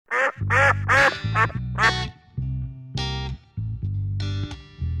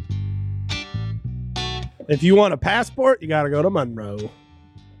If you want a passport, you got to go to Monroe.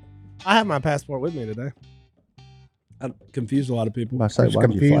 I have my passport with me today. I confused a lot of people. I say, It's why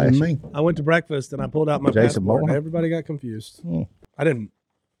did you flash confusing it? me. I went to breakfast and I pulled out my Jason passport. Bourne? Everybody got confused. Hmm. I didn't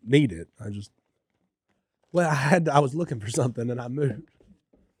need it. I was looking for something and I moved.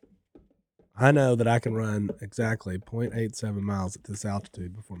 I know that I can run exactly 0.87 miles at this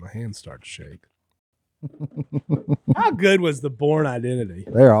altitude before my hands start to shake. How good was the Bourne Identity?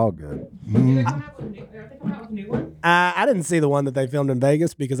 They're all good. I didn't see the one that they filmed in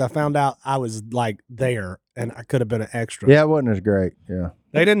Vegas because I found out I was like there and I could have been an extra. Yeah, it wasn't as great. Yeah.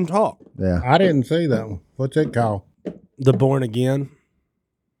 They didn't talk. Yeah. I didn't see that one. What's it called? The Born Again.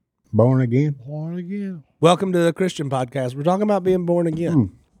 Born Again? Born again. Welcome to the Christian podcast. We're talking about being born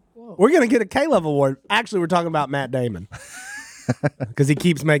again. We're going to get a Caleb Award. Actually, we're talking about Matt Damon because he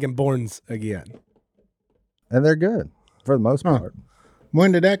keeps making Borns again. And they're good for the most part.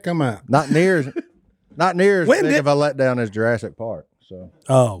 When did that come out? Not near as When big did- of a letdown as Jurassic Park. So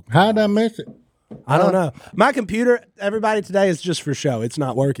Oh, How'd I miss it? I don't know. My computer, everybody, today is just for show. It's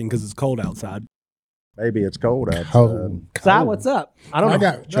not working because it's cold outside. maybe it's cold outside. Cold. Si, what's up? I don't know. I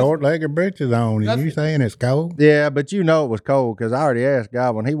got short-legged breeches on, and you saying it's cold? Yeah, but you know it was cold because I already asked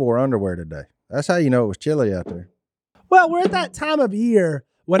God when he wore underwear today. That's how you know it was chilly out there. Well, we're at that time of year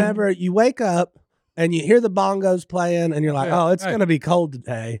whenever you wake up and you hear the bongos playing and you're like, Yeah, oh, it's hey. going to be cold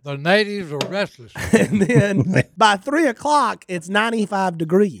today. The natives are restless. And then by 3 o'clock, it's 95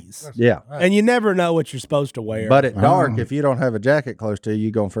 degrees. Yeah. And you never know what you're supposed to wear. But at dark, if you don't have a jacket close to you,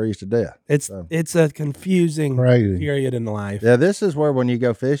 you're going to freeze to death. it's a confusing Crazy. period in life. Yeah, this is where when you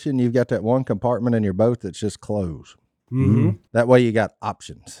go fishing, you've got that one compartment in your boat that's just closed. Mm-hmm. That way you got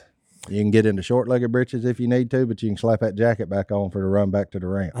options. You can get into short-legged breeches if you need to, but you can slap that jacket back on for the run back to the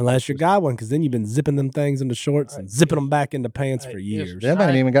ramp. Unless you got one, because then you've been zipping them things into shorts and zipping them back into pants for years. Them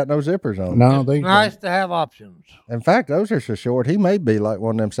ain't even got no zippers on. No, these Nice to have options. In fact, those are so short, he may be like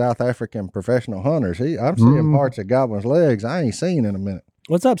one of them South African professional hunters. I'm seeing parts of Godwin's legs I ain't seen in a minute.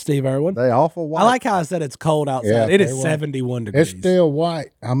 What's up, Steve Irwin? They awful white. I like how I said it's cold outside. Yeah, it is they were. 71 degrees. It's still white.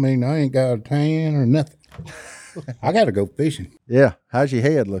 I mean, I ain't got a tan or nothing. I got to go fishing. Yeah. How's your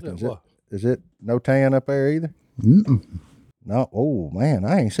head looking? Yeah, what? Is it no tan up there either? Mm-mm. No. Oh, man,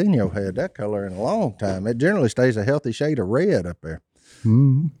 I ain't seen your head that color in a long time. It generally stays a healthy shade of red up there.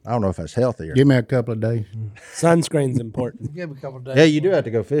 Mm-hmm. I don't know if that's healthier. Give me a couple of days. Sunscreen's important. Give me a couple of days. Yeah, you do have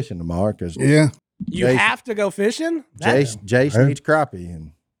to go fishing tomorrow because Yeah. You Jason- have to go fishing? Jace needs crappie,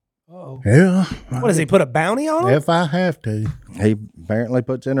 and Oh, Yeah. What does he put a bounty on him? If I have to. he apparently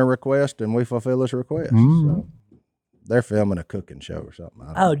puts in a request, and we fulfill his request. So they're filming a cooking show or something. I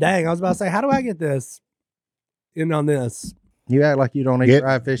don't know. Oh, dang. I was about to say, how do I get this in on this? You act like you don't eat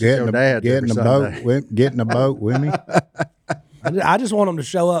fried fish at your dad's get every in the Sunday. boat. Get in the boat with me. I just want them to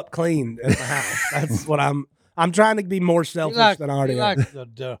show up clean at the house. That's what I'm trying to be more selfish than I already am. like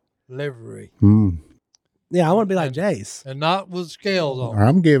the delivery Mm. Yeah, I want to be like Jace. and not with scales on.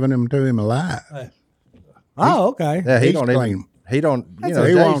 I'm giving them to him alive. Oh, okay. Yeah, he He's don't clean. even. He don't. You know,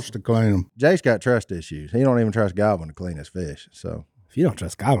 he Jace, wants to clean them. Jace got trust issues. He don't even trust Godwin to clean his fish. So If you don't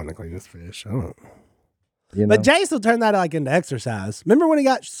trust Godwin to clean this fish, I don't. you know. But Jace will turn that like into exercise. Remember when he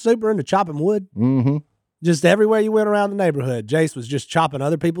got super into chopping wood? Mm-hmm. Just everywhere you went around the neighborhood, Jace was just chopping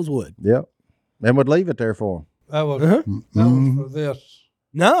other people's wood. Yep. And would leave it there for him. That was Mm-hmm. for this.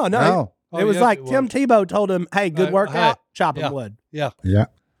 No. No. It was yes, like it Tim Tebow told him, hey, good Hey, workout, hey, chopping yeah. wood. Yeah, Yeah.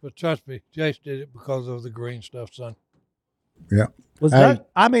 but trust me, Jace did it because of the green stuff, son. Yeah. Was Hey.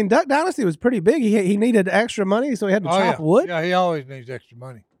 Duck Dynasty was pretty big. He needed extra money, so he had to chop yeah. wood. Yeah, he always needs extra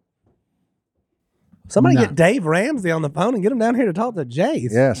money. Somebody No. get Dave Ramsey on the phone and get him down here to talk to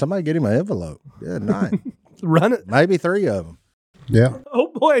Jace. Yeah. Somebody get him an envelope. Good night. Run it. Maybe 3 of them. Yeah.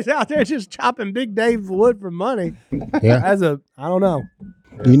 Oh, boy's out there just chopping Big Dave wood for money. Yeah. I don't know.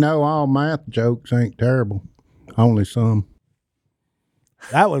 You know, all math jokes ain't terrible. Only some.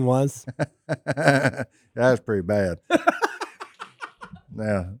 That one was. That was pretty bad.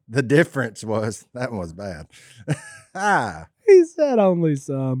 Now the difference was that one was bad. He said only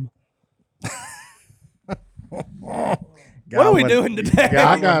some. What are we doing today?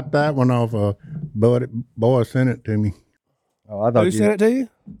 I got that one off a boy sent it to me. Oh, I thought Who you. sent it to you?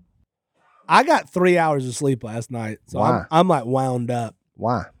 I got 3 hours of sleep last night, so Why? I'm like wound up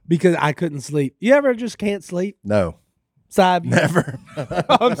Why? because I couldn't sleep. You ever just can't sleep? No, Side. never.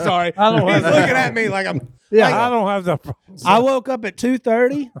 I'm sorry. I don't He's have looking at me like I'm. Yeah, like, I don't have the. I woke up at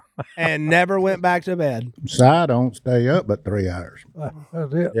 2:30 and never went back to bed. So I don't stay up but 3 hours.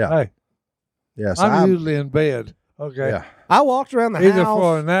 That's it. Yeah. Hey, Yes, I'm usually in bed. Okay. yeah. I walked around the Either house.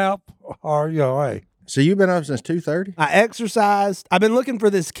 for a nap or hey. So you've been up since 2:30? I exercised. I've been looking for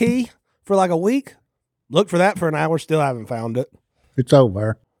this key for like a week. Looked for that for an hour, still haven't found it. It's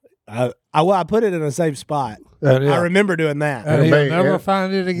over. I put it in a safe spot. Yeah. I remember doing that. And It'll he'll be- never yeah.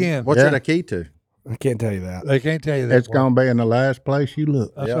 find it again. What's Yeah. it a key to? I can't tell you that. They can't tell you that. It's going to be in the last place you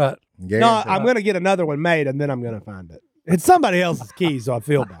look. That's Yep. right. No, Guaranteed. I'm going to get another one made, and then I'm going to find it. It's somebody else's key, so I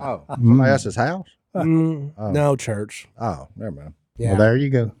feel bad. Oh, somebody else's house? Oh. No, church. Oh, never mind. Yeah. Well, there you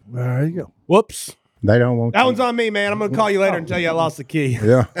go. There you go. Whoops. They don't want That you. one's on me, man. I'm going to call you later and tell you I lost the key. Yeah.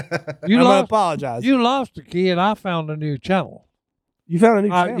 You I'm going to lost. apologize. You lost the key, and I found a new channel. You found a new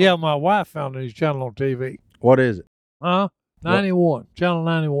channel? Yeah, my wife found a new channel on TV. What is it? 91, channel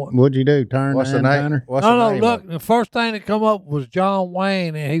 91. What'd you do? Turn What's the the name? antenna? What's No, the no, name? look, of it? the first thing that come up was John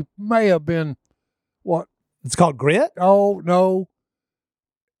Wayne, and he may have been, what? It's called Grit? Oh, no.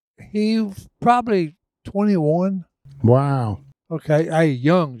 He was probably 21. Wow. Okay, hey,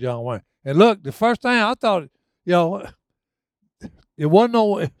 young John Wayne. And look, the first thing I thought, it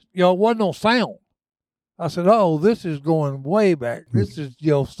wasn't no sound. I said, "Oh, this is going way back. This is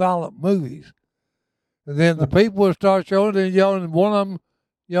silent movies." And then the people would start showing it, and one of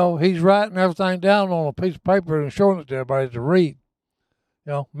them, he's writing everything down on a piece of paper and showing it to everybody to read.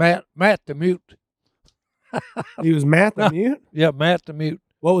 Matt the mute. He was Matt the Mute? Yeah, Matt the mute.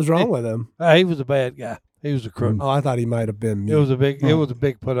 What was wrong with him? He was a bad guy. He was a crook. Oh, I thought he might have been It mute. was a big. It was a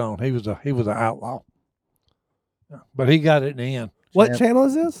big put on. He was an outlaw. But he got it in the end. What channel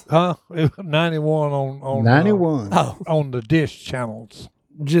is this? Huh? It was 91 on 91. Oh, on the dish channels.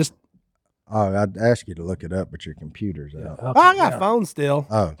 just, Oh, I'd ask you to look it up, but your computer's out. I got phone still.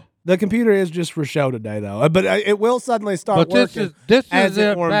 Oh, The computer is just for show today, though. But it will suddenly start But working. this as is it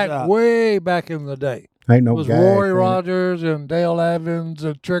it warms back up. way back in the day. Ain't It no was gas Roy in it. Rogers and Dale Evans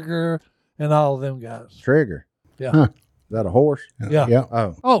and Trigger and all of them guys. Trigger. Yeah. Huh. Is that a horse? Yeah. Yeah.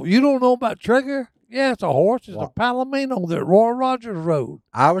 Oh, Oh, you don't know about Trigger? Yeah, it's a horse. It's What? a Palomino that Roy Rogers rode.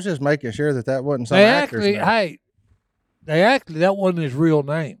 I was just making sure that wasn't some They actor's name. that wasn't his real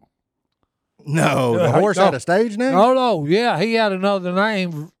name. No, the No. horse had a stage name? No, yeah, he had another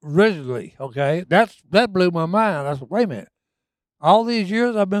name originally. Okay, that blew my mind. I said, wait a minute. All these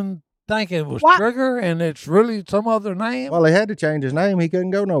years I've been thinking it was What? Trigger, and it's really some other name. Well, he had to change his name. He couldn't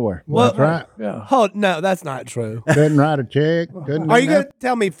go nowhere. That's right. Yeah. Oh, no, that's not true. Couldn't write a check. Couldn't Are do you going nothing. to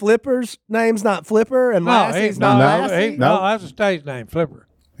tell me Flipper's name's not Flipper and Lassie's not Lassie? No. that's a stage name, Flipper.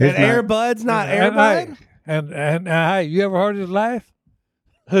 His And name- Air Bud's not Air And, Bud? hey, and hey, you ever heard his laugh?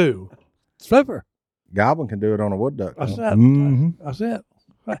 Who? It's Flipper. Goblin can do it on a wood duck. That's it. Mhm. That's it.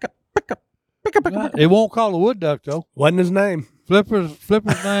 It won't call a wood duck though. Wasn't his name. Flipper's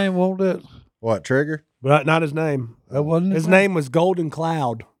name won't do it. What, Trigger? But not his name. That wasn't His name was Golden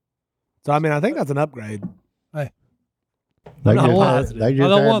Cloud. So, I mean, I think that's an upgrade. They I'm not just, positive. they I just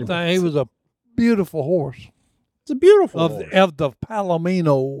know had one to- thing. He was a beautiful horse It's a beautiful of horse. of the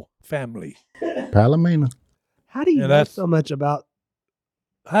Palomino family. Palomino. How do you Yeah, know that's- so much about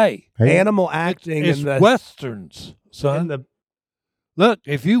Hey, Hey, animal acting it's in the westerns, son. in the Look,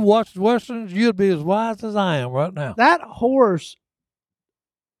 if you watched westerns, you'd be as wise as I am right now. that horse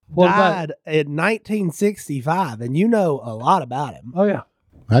What about? died in 1965, and you know a lot about him. Oh yeah.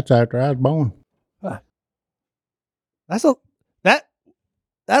 that's after I was born. That's a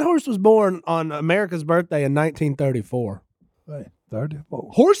that horse was born on America's birthday in 1934. Hey, 34.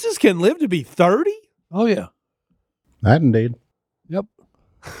 Horses can live to be 30. Oh yeah. That indeed. Yep.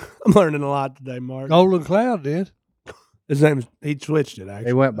 I'm learning a lot today, Mark. Golden Cloud did. His name's he switched it actually.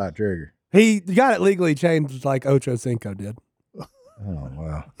 He went by Trigger. He got it legally changed like Ocho Cinco did. Oh,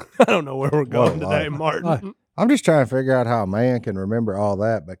 wow. I don't know where we're going What a today, life. Martin. Right. I'm just trying to figure out how a man can remember all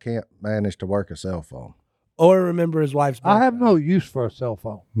that but can't manage to work a cell phone. Or remember his wife's birthday. I have no use for a cell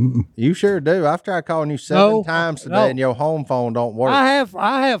phone. Mm-mm. You sure do. I've tried calling you 7 No, times today no. and your home phone don't work. I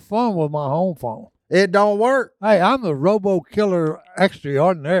have fun with my home phone. It don't work. Hey, I'm the robo killer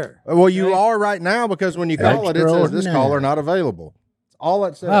extraordinaire. Well, you are right now because when you call it, it says this Extraordinary. caller not available. It's all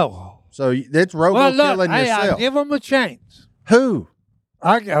it says. Oh, So it's robo well, look, killing hey, I yourself. give them a chance. Who?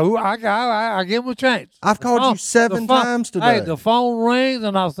 I give them a chance. I've called you 7 the phone- times today. Hey, the phone rings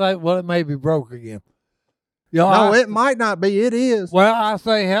and I say, well, it may be broke again. You know, no, I- it might not be. It is. Well, I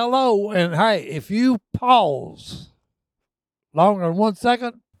say hello, and hey, if you pause longer than 1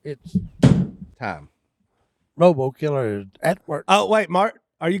 second, it's Time. robo killer at work. Oh wait, Martin,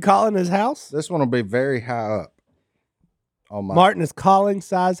 are you calling his house? This one will be very high up. On my Martin is calling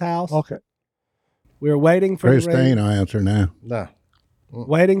Si's house. Okay. We're waiting for the Christine ring, will answer now. no.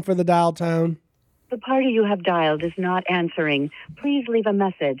 waiting for the dial tone. The party you have dialed is not answering. Please leave a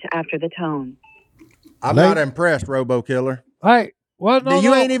message after the tone. I'm Late- not impressed, robo killer. Hey, well, no,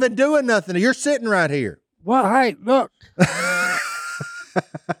 you no. ain't even doing nothing. You're sitting right here. Well, hey, look.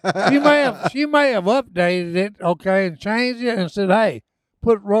 She may have updated it, okay, and changed it and said, "Hey,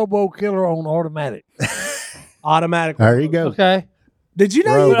 put Robo Killer on automatic." Automatic. There you go. Okay. Did you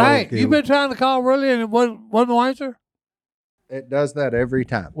know Robo you But hey, Killer. you've been trying to call really and it wasn't no answer? It does that every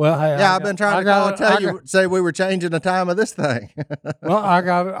time. Well, hey, Yeah, I've been trying to call and tell you, say we were changing the time of this thing. Well, I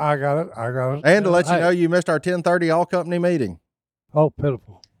got it. And to let you Hey, know, you missed our 10:30 all company meeting. Oh,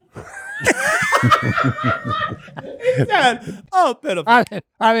 pitiful. said, oh, pitiful.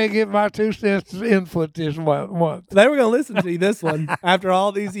 I didn't get my 2 cents input this month. They were going to listen to you this one after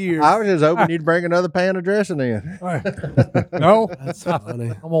all these years. I was just hoping you'd bring another pan of dressing in. No, That's funny.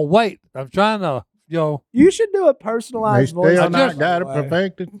 I'm gonna wait. I'm trying to, You should do a They personalized voice. still I not just- got it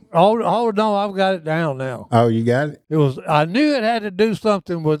perfected. hold on. I've got it down now. Oh, you got it? It was. I knew it had to do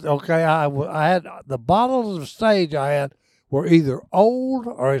something with. Okay, I had the bottles of sage I had were either old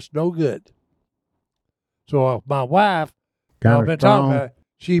or it's no good. So my wife, I've Kind been of talking strong. about it,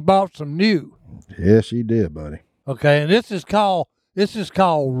 she bought some new. Yes, you did, buddy. Okay, and this is called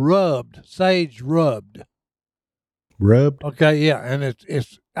rubbed sage rubbed. Rubbed. Okay, yeah, and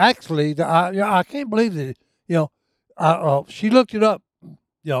it's actually I can't believe that she looked it up,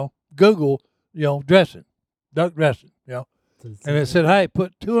 Google, dressing, duck dressing, and it said, hey,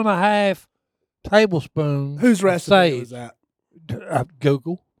 put 2.5 tablespoons. Whose of recipe sage. was that?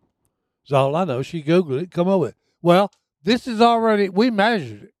 Google. That's all I know. She Googled it, come up with it. Well, this is already we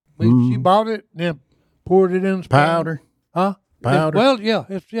measured it. She bought it and then poured it in the spoon. Powder. Huh? Powder. Well, yeah,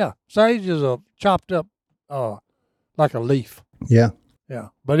 sage is a chopped up like a leaf. Yeah. Yeah.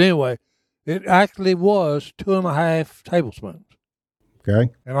 But anyway, it actually was 2.5 tablespoons.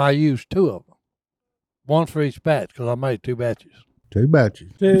 Okay. And I used 2 of them. One for each batch because I made 2 batches. 2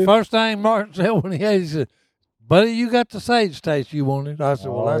 batches. The first thing Martin said when he had it, he said, buddy, you got the sage taste you wanted. I said,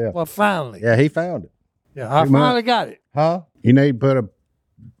 Oh, well, yeah. well, finally. Yeah, he found it. Yeah, I Pretty much. finally got it. Huh? You need to put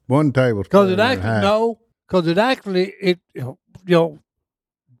 1 tablespoon. Because it in actually, half.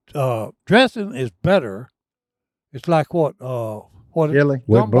 dressing is better. It's like what? Chili.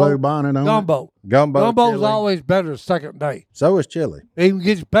 With Gumbo. blue bonnet on it. Gumbo. Gumbo. Gumbo's chili. always better the second day. So is chili. It even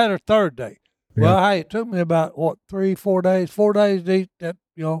gets better third day. Well, hey, it took me about 3-4 days, 4 days to eat that,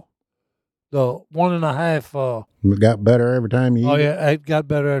 the 1.5. It got better every time you Oh eat it. yeah, it got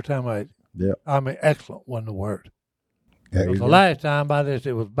better every time I ate. Yep. I mean, excellent wasn't the word. There you Because the go. last time by this,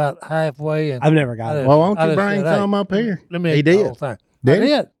 it was about halfway. And I've never got it. Well, won't I you just bring said, hey, some up here? Let me He eat the did. whole thing. Did I he?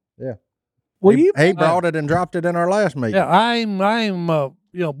 did. Will he, you? he brought it and dropped it in our last meeting. Yeah, I'm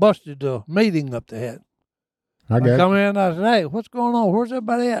busted the meeting up the head. I I got come in, I said, hey, what's going on? Where's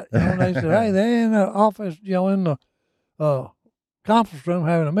everybody at? And they said, hey, they're in the office, in the conference room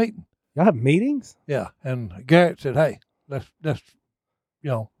having a meeting. Y'all have meetings? Yeah, and Garrett said, hey, let's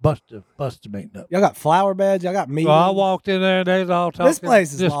bust the meeting up. Y'all got flower beds? Y'all got meetings? So I walked in there and they was all talking, This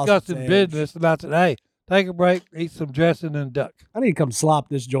place is lost its discussing edge. business, and I said, hey, take a break, eat some dressing and duck. I need to come slop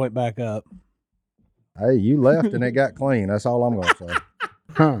this joint back up. Hey, you left and it got clean. That's all I'm going to say.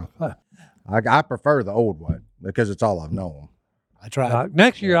 Huh. I prefer the old one because it's all I've known. I tried.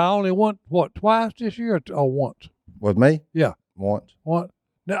 Next year I only went twice this year or once? With me? Yeah. Once. What?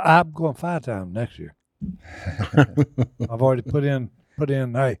 No, I'm going 5 times next year. I've already put in.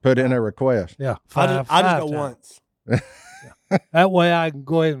 Hey, Put in a request. yeah, I five. just go times. once. That way I can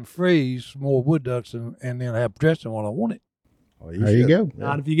go ahead and freeze some more wood ducks and then have dressing when I want it. Well, There you should. go.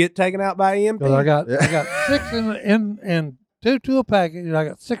 Not if you get taken out by EMP. Because I got Yeah. 6 in 2 to a package, and I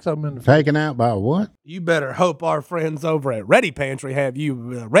got 6 of them in the fridge. Taken out by what? You better hope our friends over at Ready Pantry have you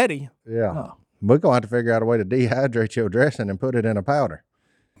ready. Yeah. Oh. We're going to have to figure out a way to dehydrate your dressing and put it in a powder.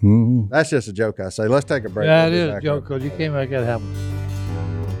 Mm-hmm. That's just a joke I say. Let's take a break. Yeah, We'll it be is a back joke up. because you can't make that happen.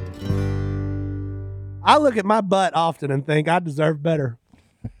 I look at my butt often and think I deserve better.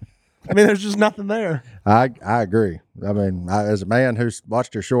 I mean, there's just nothing there. I agree. I mean, as a man who's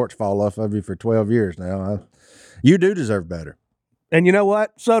watched your shorts fall off of you for 12 years now, you do deserve better. And you know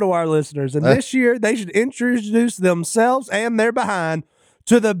what? So do our listeners. And this year, they should introduce themselves and their behind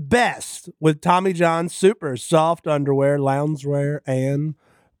to the best with Tommy John's super soft underwear, loungewear, and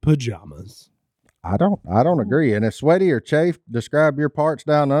pajamas. I don't agree. And if sweaty or chafed describe your parts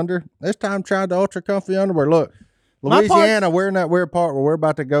down under, it's time to try the ultra comfy underwear. Look, My Louisiana, we're in that weird part where we're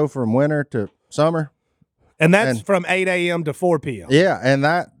about to go from winter to summer. And that's And- from 8 a.m. to 4 p.m. Yeah, and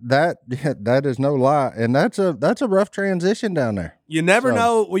that is no lie. And that's a rough transition down there. You never So-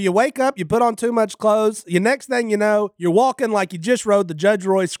 know. When you wake up, you put on too much clothes. The next thing you know, you're walking like you just rode the Judge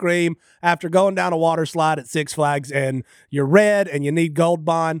Roy Scream after going down a water slide at Six Flags, and you're red and you need Gold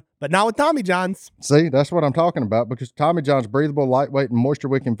Bond, but not with Tommy John's. See, that's what I'm talking about because Tommy John's breathable, lightweight, and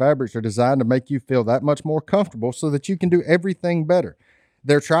moisture-wicking fabrics are designed to make you feel that much more comfortable so that you can do everything better.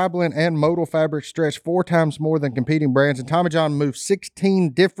 Their tri-blend and modal fabrics stretch 4 times more than competing brands, and Tommy John moves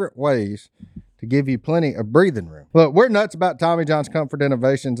 16 different ways to give you plenty of breathing room. Look, we're nuts about Tommy John's comfort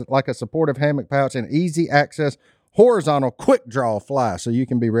innovations, like a supportive hammock pouch and easy access horizontal quick draw fly, so you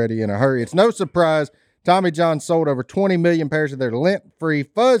can be ready in a hurry. It's no surprise Tommy John sold over 20 million pairs of their lint-free,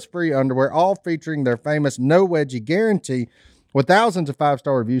 fuzz-free underwear, all featuring their famous no wedgie guarantee. With thousands of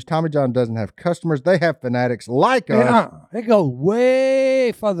 5-star reviews, Tommy John doesn't have customers. They have fanatics like us. It goes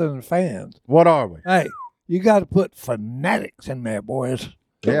way further than fans. What are we? Hey, you got to put fanatics in there, boys.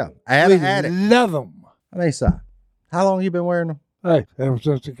 Yeah. Add We an addict. love them. I mean, Si, how long you been wearing them? Hey, ever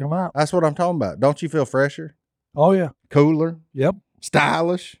since they come out. That's what I'm talking about. Don't you feel fresher, Oh, yeah. cooler, Yep.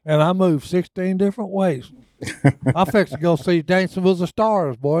 stylish? And I moved 16 different ways. I fixed to go see Dancing with the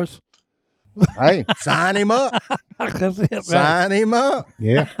Stars, boys. Hey, sign him up. That's it, man. Sign him up.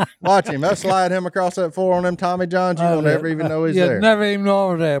 Yeah. Watch him. They'll slide him across that floor on them Tommy Johns. You will never even know he's you there. never even know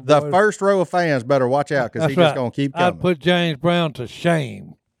I was there, The boys. first row of fans better watch out because That's he's just right. going to keep I coming. put James Brown to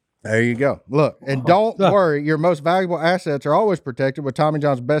shame. There you go. Look, and don't worry. Your most valuable assets are always protected with Tommy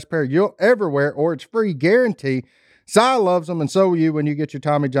John's best pair you'll ever wear, or its free guarantee. Si loves them, and so will you when you get your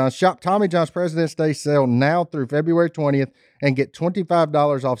Tommy John's. Shop Tommy John's President's Day sale now through February 20th and get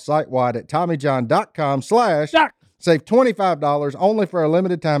 $25 off site-wide at TommyJohn.com/ save $25 only for a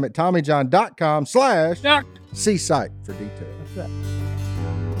limited time at TommyJohn.com/ see site for details.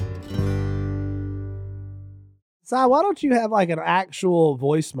 Si, why don't you have like an actual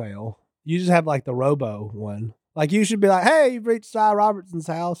voicemail? You just have like the robo one. Like you should be like, hey, you've reached Si Robertson's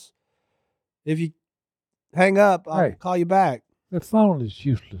house. If you hang up, I'll Hey. call you back. The phone is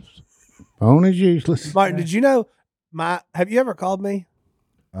useless. Phone is useless. Martin, did you know have you ever called me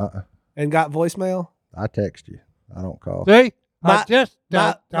Uh-uh. and got voicemail? I text you. I don't call. See? My-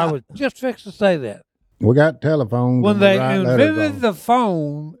 I was just fixed to say that. We got telephones. When and we they write letters on invented the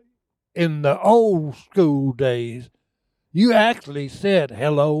phone in the old school days, you actually said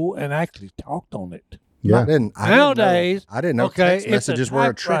hello and actually talked on it. Yeah. Nowadays, I didn't know okay, text it's messages were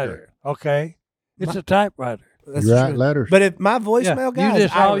a trigger. typewriter. Okay, it's a typewriter. That's You write true. letters. But if my voicemail guy you is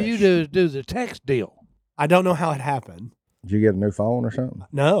just all Irish, you do is do the text deal. I don't know how it happened. Did you get a new phone or something?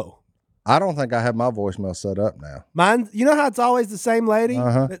 No. I don't think I have my voicemail set up now. Mine, you know how it's always the same lady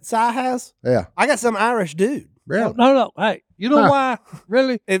Uh-huh. that Si has? Yeah. I got some Irish dude. Really? No. Hey, you know why?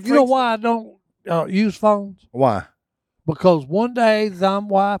 Really? It You know freaks- why I don't use phones? Why? Because one day my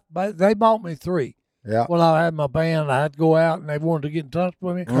wife, they bought me 3. Yeah. When I had my band, I had to go out and they wanted to get in touch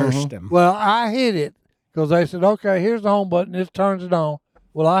with me. Cursed him. Well, I hit it because they said, okay, here's the home button. This turns it on.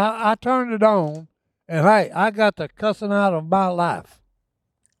 Well, I turned it on, and hey, I got the cussing out of my life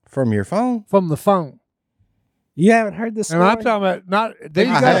From your phone? from the phone. You haven't heard this story? And I'm talking about not these.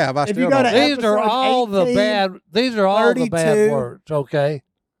 I have. I if still you go don't. to These are episode all the 18, bad. These are all the bad 32. words. Okay.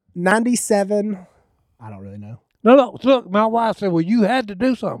 97. I don't really know. No. Look, my wife said, "Well, you had to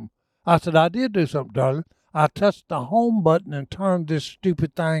do something." I said, "I did do something, darling. I touched the home button and turned this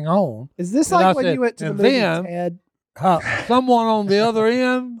stupid thing on." Is this And like I when said- you went to the and movie then- Ted? Someone on the other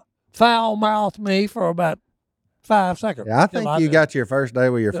end foul mouthed me for about 5 seconds. Yeah, I till think you did. got your first day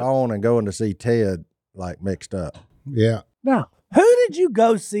with your Yeah. phone and going to see Ted like mixed up. Yeah. No. Who did you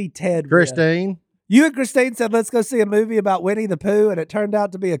go see Ted with? Christine? You and Christine said, let's go see a movie about Winnie the Pooh, and it turned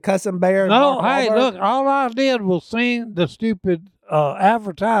out to be a cussing bear. and No, Mark hey, Wahlberg. look, all I did was sing the stupid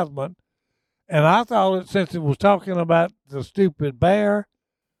advertisement, and I thought it, since it was talking about the stupid bear,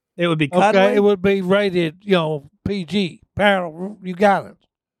 It would be cuddling. okay, it would be rated, PG, parental, you got it.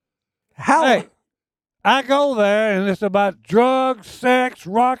 How? Hey, I go there, and it's about drugs, sex,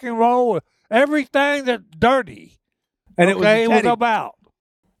 rock and roll, everything that's dirty. and Okay, it was, Teddy. about.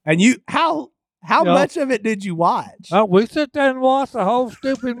 And you, how Yeah. much of it did you watch? We sit there and watch the whole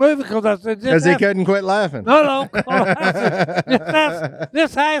stupid movie because I said, Because he couldn't quit laughing. No.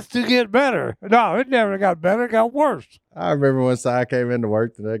 This has to get better. No, it never got better. It got worse. I remember when Si came into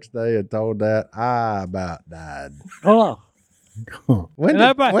work the next day and told that, I about died. Hold on. When And did,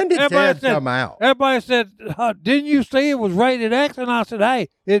 everybody- when did everybody Ted said- come out? Everybody said, didn't you see it was rated X? And I said, hey,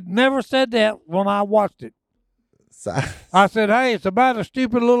 it never said that when I watched it. Si, I said, hey, it's about a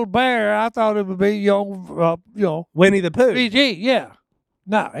stupid little bear. I thought it would be, Winnie the Pooh. PG. Yeah.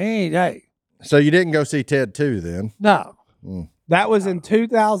 No, it ain't. Hey, so you didn't go see Ted 2 then? no. That was in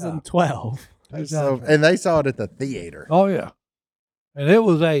 2012. So, and they saw it at the theater. Oh, yeah. And it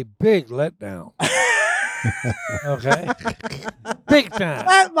was a big letdown. Okay. Big time.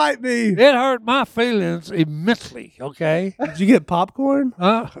 That might be. It hurt my feelings immensely, okay? Did you get popcorn?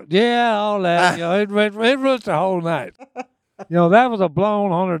 Yeah, all that. It ruined the whole night. That was a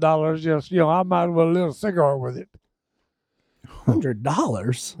blown $100. Just, I might as well lit a cigar with it.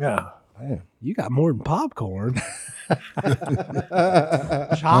 $100. Yeah. You got more than popcorn.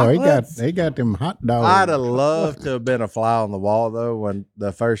 Oh, he got them hot dogs. I'd have loved to have been a fly on the wall though when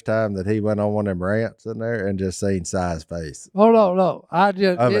the first time that he went on one of them rants in there and just seen Si's face Oh no. I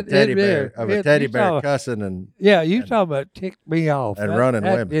just of a teddy bear you talking- cussing and Yeah, you talking about ticked me off and running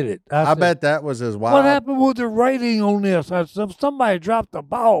that women. Did it? I said, bet that was his wild. What happened with the rating on this? Somebody dropped the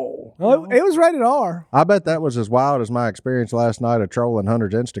ball. Oh, it was rated R. I bet that was as wild as my experience last night of trolling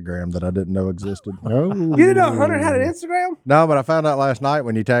Hunter's Instagram that I didn't know existed. Oh, You didn't know Hunter had an Instagram? No, but I found out last night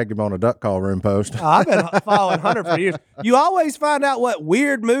when you tagged him on a duck call room post. Oh, I've been following Hunter for years. You always find out what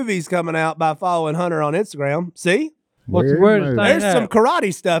weird movies coming out by following Hunter on Instagram. See? What's the Weird weirdest movie. thing? There's that? some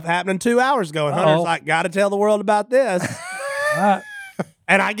karate stuff happening 2 hours ago, and Hunter's Uh-oh. like, "Got to tell the world about this," I-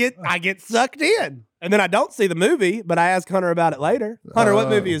 and I get sucked in, and then I don't see the movie, but I ask Hunter about it later. Hunter, what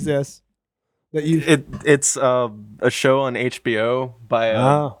movie is this? That you? It's a show on HBO by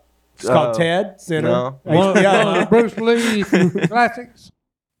It's called Ted Center. no. one of Yeah. the Bruce Lee classics.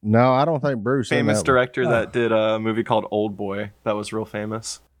 No, I don't think Bruce. in famous that one. director that did a movie called Old Boy that was real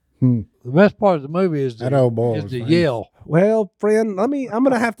famous. The best part of the movie is That old boy is was the famous. yell. Well, friend, I'm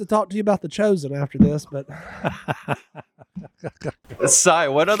gonna have to talk to you about The Chosen after this, but Si,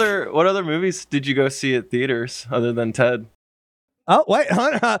 what other movies did you go see at theaters other than Ted? oh wait,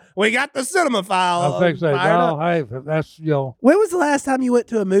 Hunter, we got the cinema file. I think so. fired up. No, hey, that's When was the last time you went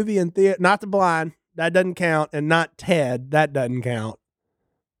to a movie in theater? Not The Blind, that doesn't count, and not Ted, that doesn't count.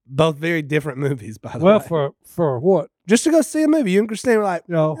 Both very different movies, by the well way. for what? Just to go see a movie, you and Christine were like,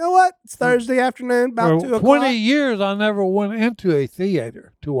 You know, you know what? It's Thursday afternoon, about for 2 o'clock. 20 years, I never went into a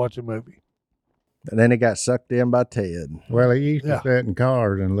theater to watch a movie. And then he got sucked in by Ted. Well, he used to Yeah. sit in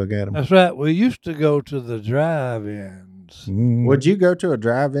cars and look at them. That's right. We used to go to the drive-ins. Would you go to a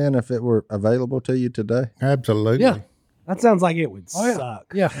drive-in if it were available to you today? Absolutely. Yeah. That sounds like it would Oh, yeah.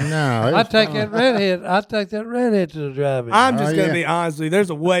 suck. Yeah. No, I it's take fine. that redhead. I take that redhead to the drive-in. I'm just Oh, going to yeah. be honest with you. There's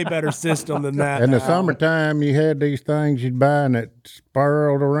a way better system than that. In the now. summertime, you had these things you'd buy and it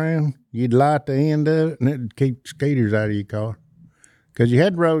spiraled around. You'd light the end of it and it'd keep mosquitoes out of your car. Because you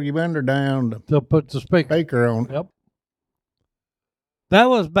had to roll your window down to to put the speaker. speaker on it. Yep. That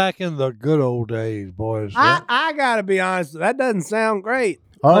was back in the good old days, boys. I got to be honest. That doesn't sound great.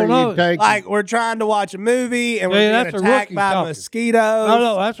 Or Oh, no. you'd take Like we're trying to watch a movie and Yeah, we're that's being a attacked rookie by talking. mosquitoes.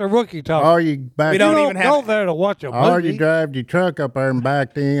 No, that's a rookie talk. or you back We you don't don't even have- go there to watch a or movie. you drive your truck up there and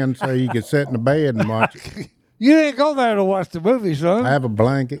backed in so you could sit in the bed and watch it. You didn't go there to watch the movie, son. Have a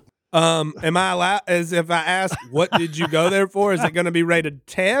blanket. Am I allowed? As if I ask, what did you go there for? Is it going to be rated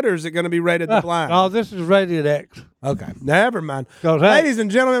Ted or is it going to be rated The Blind? No, this is rated X. Okay, never mind. 'Cause, hey, Ladies and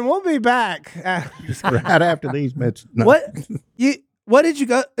gentlemen, we'll be back. Right after these minutes. No. What did you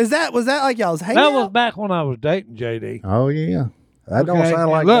go? Was that like y'all's that hangout? was back when I was dating JD. Oh, yeah. That don't Okay,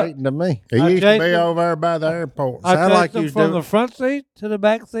 sound like look. dating to me. He I used to chased be him. over there by the airport. I Sound chased like them you was from doing- the front seat to the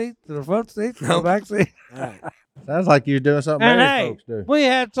back seat to the front seat to the Nope. back seat. Sounds like you're doing something And married hey, folks do. we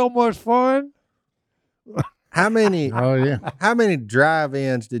had so much fun. How many Oh, yeah. how many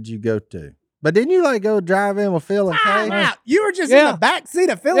drive-ins did you go to? But didn't you like go drive in with Phil and Kay? Wow, you were just in Yeah. the back seat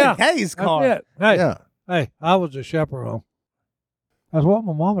of Phil Yeah, and Kay's That's car. it. Hey, Yeah. hey, I was a chaperone. That's what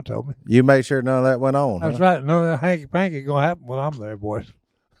my mama told me. You made sure none of that went on. That's huh? right. None of that hanky panky gonna happen when I'm there, boys.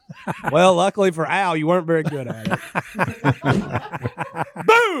 Well, luckily for Al, you weren't very good at it.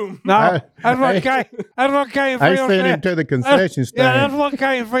 Boom! No, that's what Hey. Kay. That's what Kay and I Phil sent him said. to the concession Yeah, that's stand. what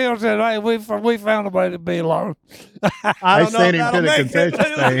Kay and Phil said. Hey, we found a way to be alone. I don't know sent if him to that'll the make it, concession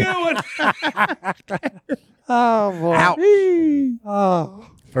but it was a good one. Oh boy. Ouch. Oh.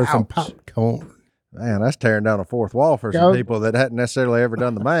 For some Ouch. popcorn. Man, that's tearing down a fourth wall for some Go. people that hadn't necessarily ever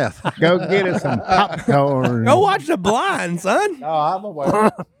done the math. Go get us some popcorn. Go watch The Blind, son. No, I'm aware.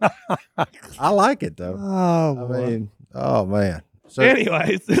 I like it though. Oh, I boy. mean, oh man. So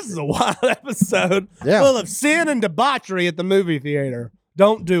Anyways, this is a wild episode Yeah. full of sin and debauchery at the movie theater.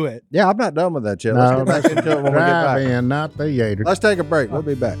 Don't do it. yeah, I'm not done with that yet. Let's No, get back that's into it when we get back. drive-in, not theater. Let's take a break. We'll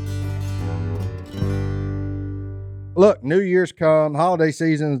be back. Look, New Year's come, holiday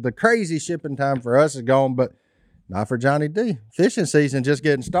season's the crazy shipping time for us is gone, but not for Johnny D. Fishing season just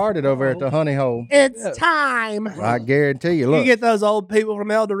getting started over at the Honey Hole. It's time. I guarantee you. You Look, get those old people from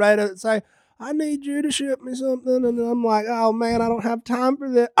El Dorado that say, I need you to ship me something. And I'm like, oh man, I don't have time for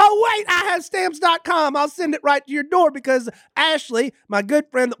this. Oh wait, I have stamps.com. I'll send it right to your door because Ashley, my good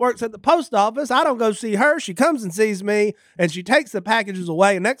friend that works at the post office, I don't go see her. She comes and sees me and she takes the packages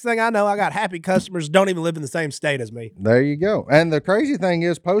away. And next thing I know, I got happy customers who don't even live in the same state as me. there you go. And the crazy thing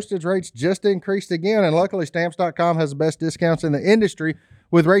is postage rates just increased again. And luckily, stamps.com has the best discounts in the industry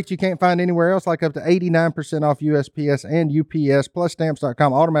with rates you can't find anywhere else, like up to 89% off USPS and UPS. Plus,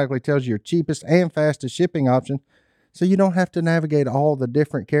 Stamps.com automatically tells you your cheapest and fastest shipping option, so you don't have to navigate all the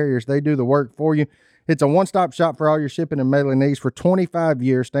different carriers. They do the work for you. It's a one-stop shop for all your shipping and mailing needs. For 25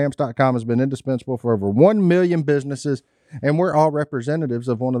 years, Stamps.com has been indispensable for over 1 million businesses, and we're all representatives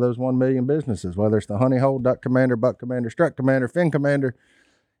of one of those 1 million businesses, whether it's the Honey Hole, Duck Commander, Buck Commander, Strut Commander, Fin Commander,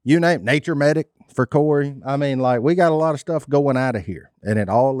 you name Nature Medic for Corey. I mean, like, we got a lot of stuff going out of here, and it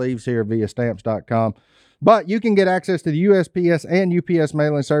all leaves here via Stamps.com. But you can get access to the USPS and UPS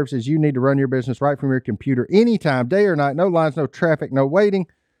mailing services you need to run your business right from your computer anytime, day or night. No lines, no traffic, no waiting.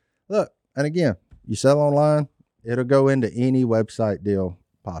 Look, and again, you sell online, it'll go into any website deal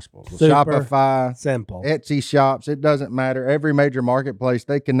possible. So Super Shopify, simple. Etsy shops, it doesn't matter. Every major marketplace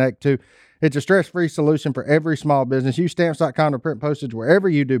they connect to. It's a stress-free solution for every small business. Use Stamps.com to print postage wherever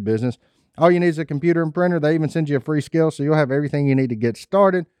you do business. All you need is a computer and printer. They even send you a free scale, so you'll have everything you need to get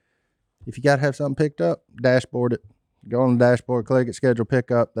started. If you got to have something picked up, dashboard it. Go on the dashboard, click it, schedule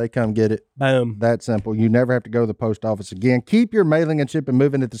pickup. They come get it. Boom. That simple. You never have to go to the post office again. Keep your mailing and shipping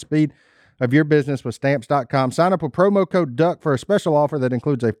moving at the speed of your business with Stamps.com. Sign up with promo code DUCK for a special offer that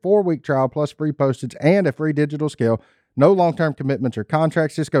includes a 4-week trial plus free postage and a free digital scale. No long-term commitments or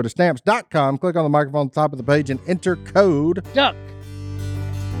contracts. Just go to Stamps.com, click on the microphone at the top of the page, and enter code Duck.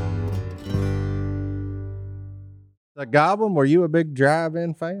 The Goblin. Were you a big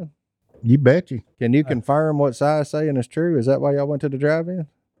drive-in fan? You bet you. Can you confirm what Si's saying is true? Is that why y'all went to the drive-in?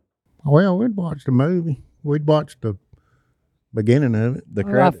 Well, we'd watch the movie. We'd watch the beginning of it. The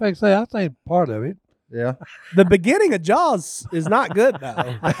Well, I credit. think part of it. Yeah. The beginning of Jaws is not good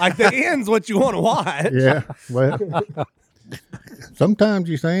though. Like the end's what you want to watch. Yeah. Well, sometimes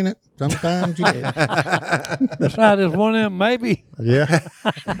you seen it. Sometimes you didn't. That's right. There's one of them, maybe. Yeah.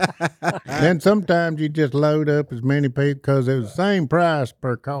 Then sometimes you just load up as many people because it was the same price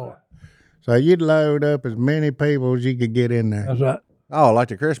per car. So you'd load up as many people as you could get in there. That's right. Oh, like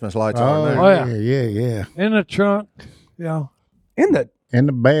the Christmas lights Oh, are now. Oh, yeah. In the trunk. Yeah. In the In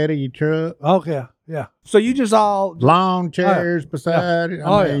the bed of your truck, Okay. Yeah. so you just all lawn chairs beside it.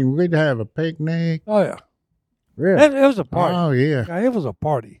 Oh, I yeah. mean, we'd have a picnic. Oh yeah. Really? It was a party. Oh, yeah. Yeah, it was a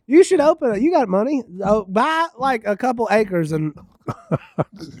party. you should open it. You got money. Buy like a couple acres and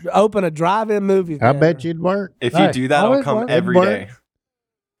open a drive-in movie I theater. bet you'd work. If Hey, you do that, I'll always come work. every Work. day.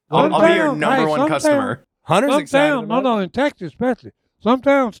 I'll be your Sometime- number hey, one sometime- customer. Hunter's Some excited towns, about no, in Texas especially, some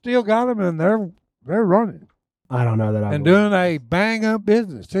towns still got them and they're running it. I don't know that I and believe doing a bang up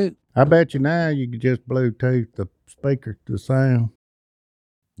business too. I bet you now you could just Bluetooth the speaker to sound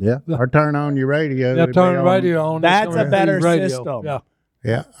Yeah. or turn on your radio. Yeah, It'd turn be the on. radio on. That's it's a gonna be better radio. system. Yeah.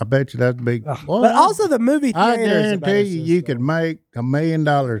 Yeah, I bet you that'd be. Ah. Well, But also the movie I theater. guarantee you could make $1 million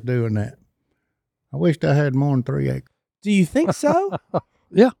doing that. I wish I had more than 3 acres. Do you think so?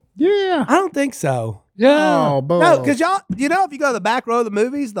 Yeah. I don't think so. Yeah. Oh, boy. No, because y'all, you know, if you go to the back row of the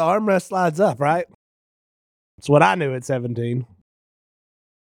movies, the armrest slides up, right? That's what I knew at 17.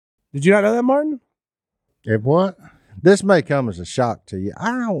 Did you not know that, Martin? If what? This may come as a shock to you. I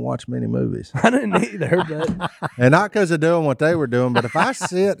don't watch many movies. I didn't either, but And not because of doing what they were doing, but if I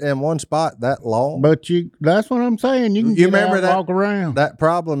sit in one spot that long, But that's what I'm saying. You can You get remember out and that- walk around. that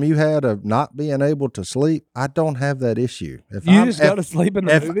problem you had of not being able to sleep, I don't have that issue. If you I'm, just go to sleep in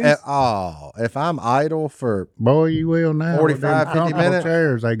the movies. if I'm idle for, Boy, you will now. 45, with them 50 comfortable minutes.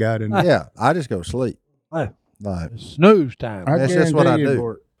 chairs they got in there. yeah, I just go sleep. Oh. Like Snooze time. I That's just what I guarantee do.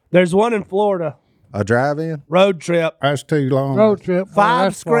 you, There's one in Florida, a drive-in. road trip, That's too long. Road trip. Oh, 5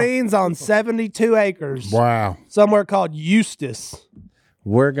 that's far. screens on 72 acres, Wow. somewhere called Eustis.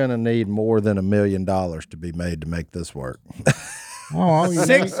 We're gonna need more than $1 million to be made to make this work. Oh, all you need-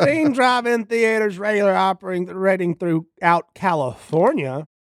 16 drive-in theaters, regular operating throughout California.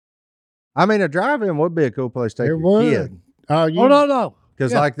 I mean, a drive-in would be a cool place to take It your would. kid. Oh, you, Oh no.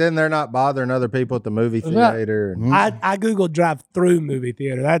 Because, Yeah. like, then they're not bothering other people at the movie Right. theater and I Googled drive-through movie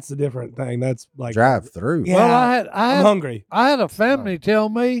theater. That's a different thing. That's like drive through. Yeah, Well, I I'm had hungry. I had a family tell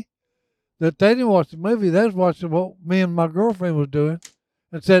me that they didn't watch the movie. They was watching what me and my girlfriend was doing,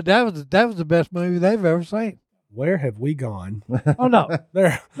 and said that was the best movie they've ever seen. Where have we gone? Oh no,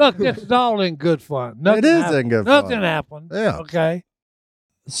 There. look, it's all in good fun. Nothing is happened. in good Nothing fun. happened. Yeah. Okay.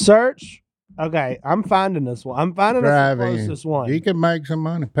 Search. Okay, I'm finding this one. I'm finding us the drive-in. closest one. You can make some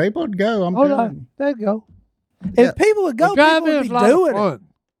money. People would go. I'm Oh telling no, you. there you go. If people would go, The people drive-in would is be a lot of doing it. fun.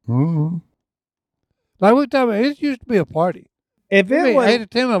 Mm-hmm. Like we talking about, it used to be a party. If Maybe it was, 8 or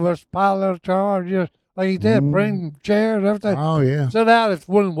 10 of us pile out a car, just like you said, bring chairs, everything. Oh, yeah. Sit out if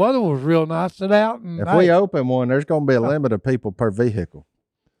when the weather was real nice. Sit out and If hey, we open one, there's going to be a limit of people per vehicle.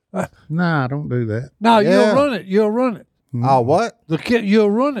 Nah, don't do that. no, Yeah. you'll run it. You'll run it. Oh, what? The kid, you'll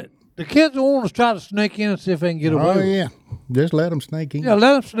run it. The kids will want to try to sneak in and see if they can get away. Oh with it. yeah, just let them sneak in. Yeah,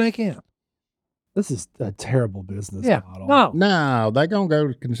 let them sneak in. This is a terrible business Yeah, model. no. No, they gonna go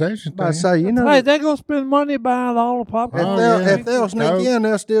to concession I stand. say, you know, Hey, they're gonna spend money buying all the if, popcorn. Oh, they'll, yeah. if they'll sneak Coke. in,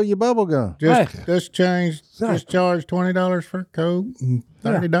 they'll steal your bubble gum. Just Hey. just change. Hey. Just charge $20 for Coke and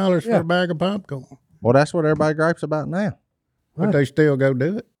 $30 Yeah. for a bag of popcorn. Well, that's what everybody gripes about now. But they still go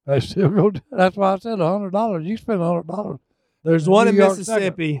do it. They still go. That's why I said $100. You spend $100. There's one in New York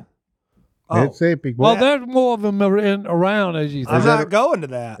Mississippi. Oh, Mississippi. Well, there's more of them around as you I'm think. not going to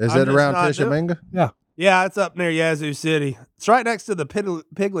that. Is I'm it just around not doing- Tishomingo? Yeah, it's up near Yazoo City. It's right next to the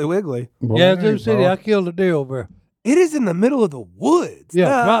Piggly Wiggly. Yeah, Zoo City. I killed a deer over there. It is in the middle of the woods.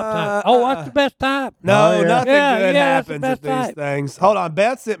 Yeah, drop time. Oh, that's the best time. No, Oh, yeah. nothing Yeah, good yeah, that's the happens at best these type. things. Hold on,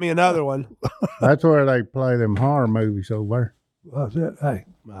 Beth sent me another one. That's where they play them horror movies over That's it. Hey,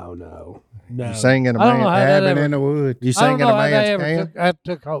 Oh no, You no. sing in a I don't man. know how that there. Cabin ever- in the woods. You I sing don't in know a how they man's ever can.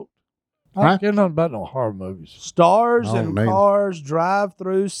 took hold. Huh? I don't know about no horror movies. Stars Oh, and man. Cars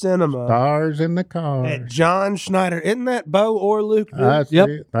drive-through cinema Stars in the car. at John Schneider. Isn't that Bo or Luke? That's Yep.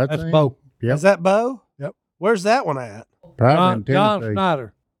 it. That's it. Bo. Yep. Is that Bo? Yep. Where's that one at? Probably in John Tennessee.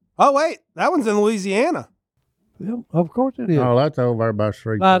 Schneider. Oh wait, that one's in Louisiana. Yep, of course it is. Oh, that's over there by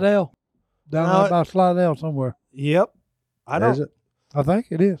Street. Slidell. Down No, there by Slidell somewhere. Yep. I don't. Is it? I think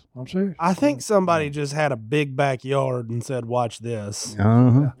it is. I'm serious. I think somebody just had a big backyard and said, "Watch this."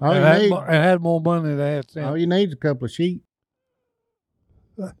 Uh-huh. All and, you had need, more, and had more money than they had all sent. you need is a couple of sheep.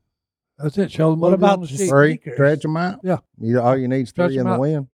 That's it. Show them What movie about on the the sheet. Three. Stretch them out. All you need is Stretch three in them the out.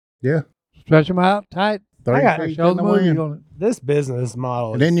 wind. Yeah. Stretch them out tight. 3 got- feet Show in the the movie wind. on it. This business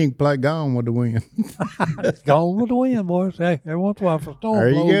model. And then you can play Gone with the Wind. Gone with the wind, boys. Hey, every once in a while, if a storm There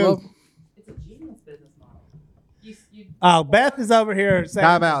you blows go. up, It's a genius business model. You Oh, Beth is over here saying,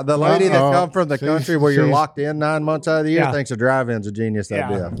 Time out. The lady that Uh-oh. come from the She's- country where you're she's- locked in 9 months out of the year Yeah. thinks a drive-in's a genius Yeah.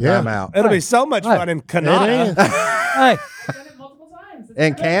 idea. Yeah. Time out. It'll be so much Hey. fun in It Canada. is. hey, done it multiple times. It's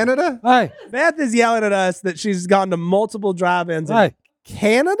In great. Canada? hey, Beth is yelling at us that she's gone to multiple drive-ins in hey.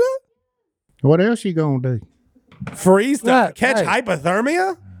 Canada. What else you gonna do? Freeze to Right, catch hey.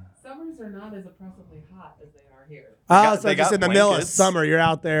 hypothermia. Summers are not as oppressively hot as they are here. Oh, got- so they just got in the middle of blankets. summer, you're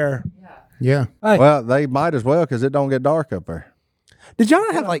out there. Yeah. Yeah. Hey. Well, they might as well because it don't get dark up there. Did y'all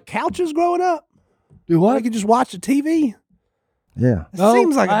not have like couches growing up? Do Where what? you could just watch the TV? Yeah. It No,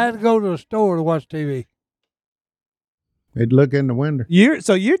 seems like I had to go to the store to watch TV. They'd look in the window.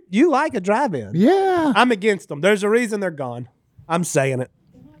 you like a drive-in. Yeah. I'm against them. There's a reason they're gone. I'm saying it.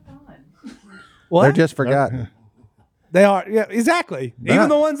 They're not gone. What? They're just forgotten. They are. Yeah, exactly. Nah. Even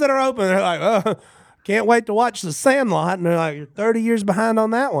the ones that are open, they're like, oh, can't wait to watch The Sandlot. And they're like, you're 30 years behind on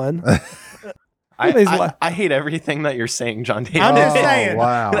that one. I hate everything that you're saying, John David. I'm just Oh, saying.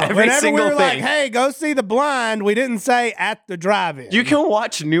 wow. Every Whenever we single were like, thing. hey, go see The Blind, we didn't say at the drive-in. You can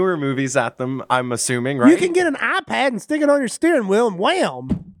watch newer movies at them, I'm assuming, right? You can get an iPad and stick it on your steering wheel and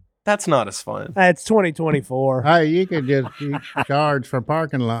wham. That's not as fun. That's 2024. Hey, you could just charge for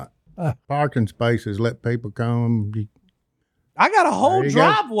parking lot, parking spaces. Let people come. I got a whole There you go.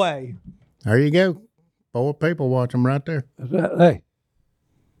 driveway. There you go. 4 people watch them right there. Hey,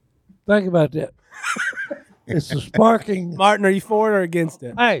 think about that. It's the sparking. Martin, are you for it or against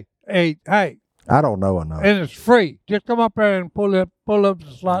it? Hey, hey, I don't know enough. and it's free. Just come up there and pull up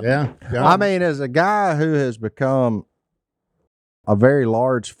the slot. Yeah. I mean, as a guy who has become a very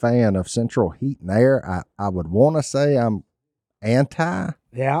large fan of central heat and air, I would want to say I'm anti.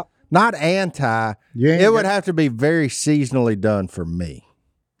 Yeah. Not anti. Yeah. It would have to be very seasonally done for me.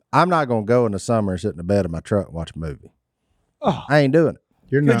 I'm not going to go in the summer and sit in the bed of my truck and watch a movie. Oh, I ain't doing it.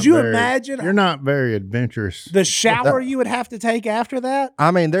 You're Could not you very- imagine- You're not very adventurous. the shower you would have to take after that? I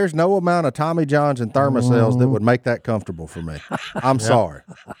mean, there's no amount of Tommy Johns and Thermocells that would make that comfortable for me. I'm sorry.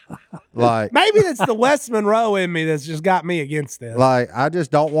 Like, Maybe that's the West Monroe in me that's just got me against this. I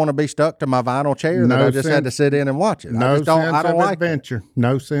just don't want to be stuck to my vinyl chair that No I just had to sense- sit in and watch it. No I just don't. sense I don't of like that. adventure.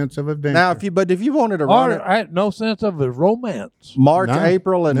 No sense of adventure. Now, if you wanted to run Or it I had no sense of the romance. March, No.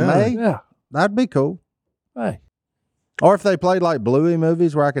 April, and No. May, Yeah. that'd be cool. Hey. Or if they played like Bluey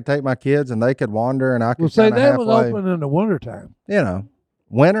movies where I could take my kids and they could wander and I Well, could say kind of that was halfway, open in the wintertime.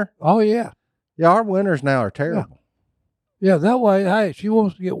 winter. Oh, yeah. Yeah, our winters now are terrible. Yeah, that way, hey, she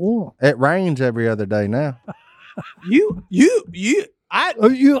wants to get warm. It rains every other day now. Oh,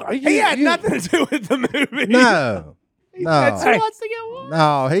 he had nothing to do with the movie. No, He no, wants to get warm.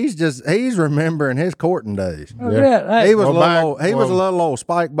 no. He's remembering his courting days. That's it. Hey, He was Well, a little back- old, he was a well- little old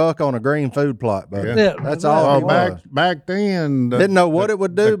Spike Buck on a green food plot, but Yeah. That's it. that's That's all well, he back was. back then, the, Didn't know what it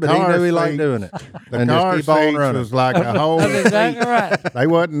would do, the but he car knew he liked seats- doing it. the And car just keep on seats running. was like a whole That's exactly right. They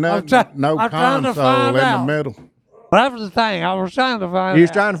wasn't I'm trying to no find console in out. the middle. That was the thing. I was trying to find You was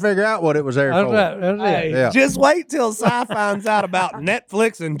out. trying to figure out what it was there That's for. it. That's it. Hey, Yeah. just wait till Cy finds out about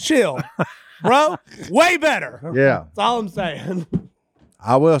Netflix and chill. Bro, way better. Yeah, That's all I'm saying.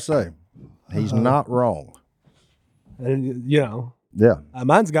 I will say, he's not wrong. And, Yeah.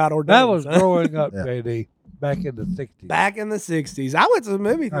 mine's God ordained. That was son. growing up, Yeah. JD, back in the 60s. Back in the 60s. I went to the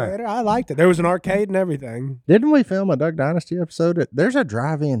movie theater. I liked it. There was an arcade and everything. Didn't we film a Duck Dynasty episode? There's a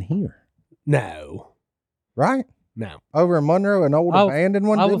drive-in here, No. right? No. Over in Monroe, an old I was- abandoned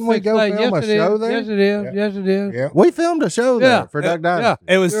one. I was Didn't we fixing go to say, film a yes, it show is. there? Yes, it is. Yeah. Yes, it is. Yeah. We filmed a show Yeah. there for Duck Dynasty.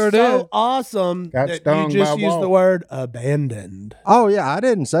 It was Sure so did. awesome Got that stung you just by used the Walt. word abandoned. Oh yeah, I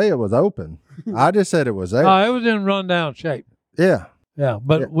didn't say it was open. I just said it was there. Oh, it was in rundown shape. Yeah, Yeah,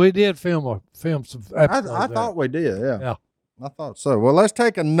 but Yeah. we did film some episodes I there. thought we did. Yeah. Yeah. I thought so. Well, let's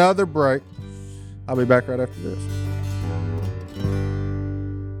take another break. I'll be back right after this.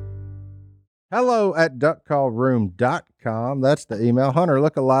 Hello at duckcallroom.com. That's the email. Hunter,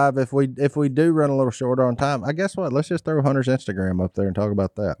 look alive. If we do run a little shorter on time, I guess what? Let's just throw Hunter's Instagram up there and talk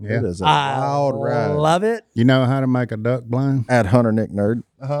about that. Yeah. It is a I wild ride. love it. You know how to make a duck blind? At Hunter Nick Nerd.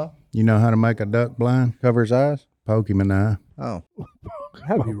 Uh-huh. You know how to make a duck blind? Cover his eyes. Pokemon eye. Oh.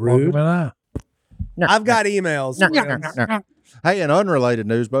 That'd be Welcome rude. in eye. I've got emails. friends. Hey, in unrelated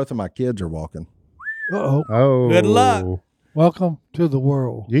news, both of my kids are walking. Uh-oh. Oh. Good luck. Welcome to the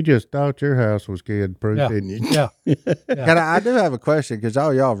world. You just thought your house was kid proof, Yeah. didn't you? Yeah. And I do have a question because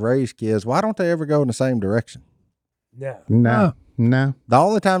y'all have raised kids. Why don't they ever go in the same direction? No. No. No. The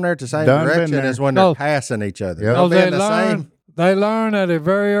only time they're at the same Done been direction there. is when they're No. passing each other. Yeah. They'll Because be in the same. they learn at a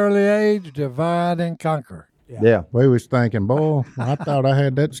very early age, divide and conquer. Yeah. We was thinking, boy, I thought I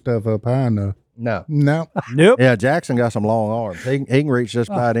had that stuff up high enough. No. No. Nope. Yeah, Jackson got some long arms. He can reach just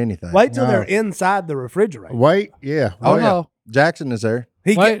about anything. Wait till No. they're inside the refrigerator. Wait, yeah. Oh, yeah. no. Jackson is there.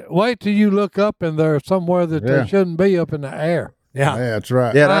 He Wait till you look up and they're somewhere that Yeah. they shouldn't be up in the air. yeah. That's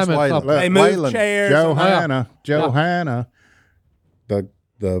right. Yeah, that's Climbing Waylon. something. They move Waylon. chairs. Johanna,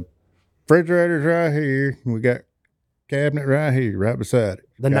 the refrigerator's right here. We got cabinet right here, right beside it.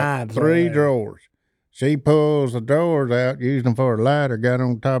 The Got knives are 3 there. drawers. She pulls the drawers out, used them for a lighter, got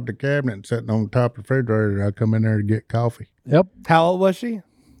on top of the cabinet and sitting on top of the refrigerator. I come in there to get coffee. Yep. How old was she?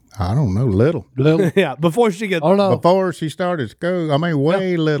 I don't know, little. Little. Yeah, before she gets Oh no. Before she started school, I mean,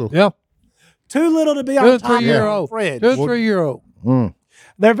 way little. Yeah. too little to be 2 on and top of 3 year the old. fridge. 2 and 3 year old. Mm.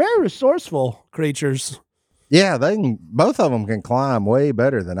 They're very resourceful creatures. Yeah, they can. Both of them can climb way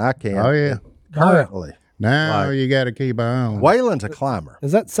better than I can. Oh, yeah. Currently, Now Like- you got to keep on. Waylon's a climber.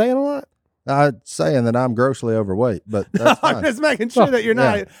 Is that saying a lot? I'm saying that I'm grossly overweight, but that's I'm fine. just making sure that you're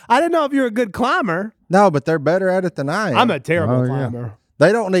not. Yeah. I didn't know if you're a good climber. No, but they're better at it than I am. I'm a terrible Oh, yeah. climber.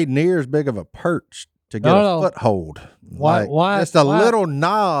 They don't need near as big of a perch to get No, a no. foothold. Why- why- Just a why- little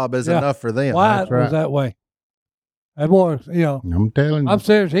knob is Yeah. enough for them. Wyatt right. was that way. That boy, I'm telling you. I'm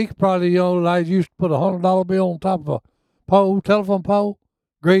serious. He could probably, like used to put $100 bill on top of a pole, telephone pole,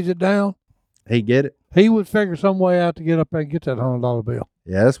 grease it down. He get it. He would figure some way out to get up there and get that $100 bill.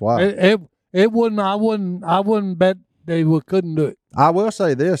 Yeah, that's wild. It wouldn't. I wouldn't bet they couldn't do it. I will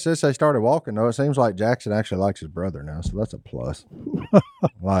say this: since they started walking, though, it seems like Jackson actually likes his brother now, so that's a plus.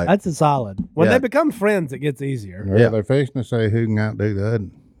 Like, That's a solid. When Yeah. they become friends, it gets easier. Well, Yeah. they're fixing to say who can outdo the other.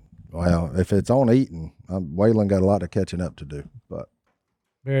 well, if it's on eating, Waylon got a lot of catching up to do. But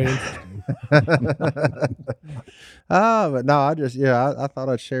Very interesting. but no, I thought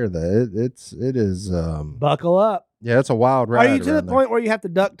I'd share that. It is Buckle up. yeah, it's a wild ride. Are you to the around there. point where you have to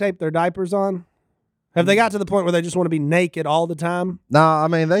duct tape their diapers on? Have they got to the point where they just want to be naked all the time? No, I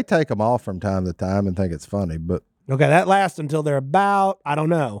mean they take them off from time to time and think it's funny, but Okay, that lasts until they're about, I don't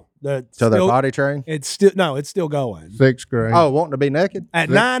know. so they're potty trained. It's still going. 6th grade. Oh, wanting to be naked? At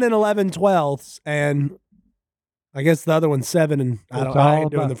 9 and 11/12ths, and I guess the other one's 7 and I It's ain't all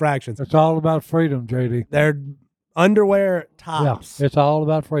doing about- the fractions. It's all about freedom, JD. They're underwear tops. Yeah, it's all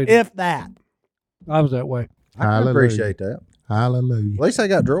about freedom. If that. I was that way. I can Hallelujah. appreciate that. Hallelujah. At least they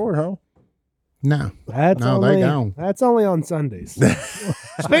got drawers, huh? No. That's No, they only, don't. That's only on Sundays.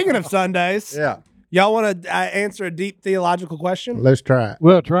 Speaking of Sundays, Yeah. y'all want to answer a deep theological question? Let's try it.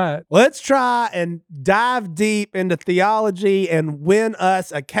 We'll try it. Let's try and dive deep into theology and win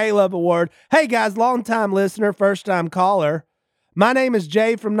us a Caleb Award. Hey guys, long-time listener, first-time caller. My name is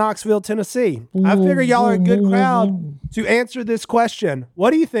Jay from Knoxville, Tennessee. I figure y'all are a good crowd to answer this question.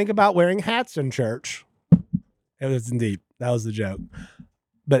 What do you think about wearing hats in church? It was deep. That was the joke.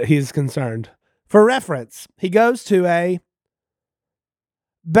 But he's concerned. For reference, he goes to a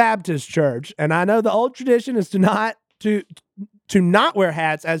Baptist church, and I know the old tradition is to not wear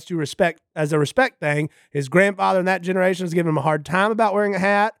hats as a respect thing. His grandfather in that generation has given him a hard time about wearing a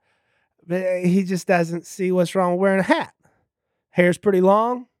hat. But he just doesn't see what's wrong with wearing a hat. Hair's pretty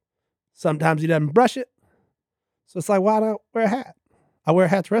long. Sometimes he doesn't brush it. So it's like, why don't I wear a hat? I wear a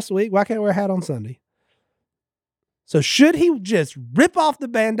hat the rest of the week. Why can't I wear a hat on Sunday? So should he just rip off the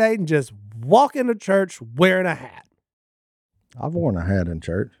Band-Aid and just walk into church wearing a hat? I've worn a hat in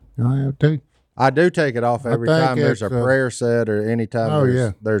church. I have too. I do take it off every think time there's a it's, prayer said or anytime Oh, there's,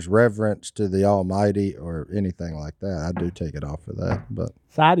 yeah. there's reverence to the Almighty or anything like that. I do take it off for that. But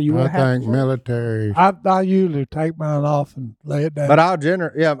Side, you wear I a hat? think military. I usually take mine off and lay it down.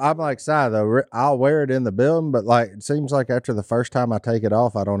 I'm like Si though. I'll wear it in the building, but like it seems like after the first time I take it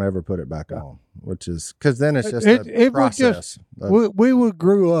off, I don't ever put it back on, which is because then it's just a It was process. we would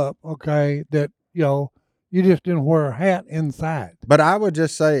grew up, okay, that, you just didn't wear a hat inside. But I would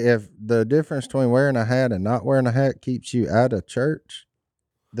just say if the difference between wearing a hat and not wearing a hat keeps you out of church,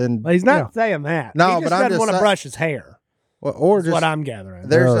 then Well, he's not saying that. No, he just but I'm doesn't just want to saying- brush his hair. or That's just what I'm gathering.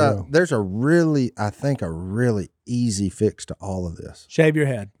 there's a really easy fix to all of this. Shave your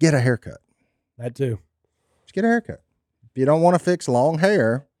head. Get a haircut. That too. Just get a haircut. If you don't want to fix long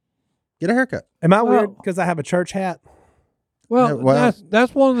hair, get a haircut. Am I Well- weird because I have a church hat? Well, Yeah, well-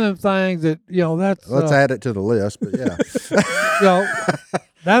 that's one of them things that that's Let's add it to the list. But yeah,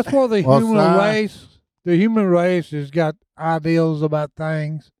 that's where the Well, human race has got ideals about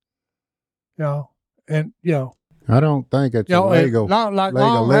things, and I don't think it's and illegal. like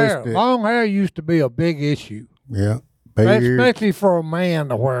long hair. legalistic. Long hair used to be a big issue, Yeah. Beard. especially for a man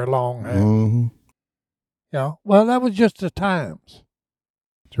to wear long hair. Mm-hmm. Well, that was just the times.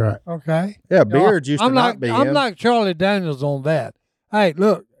 That's right. Okay. yeah. Beards used to I'm not like, be I'm in. like Charlie Daniels on that. Hey,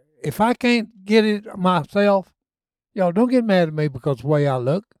 look, if I can't get it myself, don't get mad at me because of the way I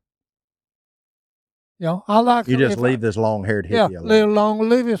look. I like You just if leave this long-haired Yeah, hippie alone.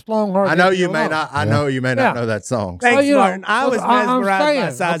 leave this long hair. I know you may not. I Yeah. know you may not Yeah. know that song. Thanks, you know, Martin. I was I'm mesmerized by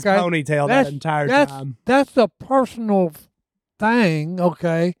saying, Si's okay, ponytail that entire time. That's a personal thing.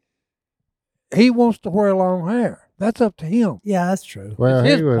 Okay, he wants to wear long hair. That's up to him. Yeah, that's true. Well, It's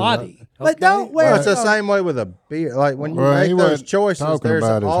his he was. body. But okay? don't wear Well, it's the same way with a beard. Like when you Well, he make those wasn't choices, talking there's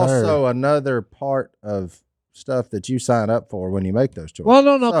about his also hair. another part of stuff that you sign up for when you make those choices. Well,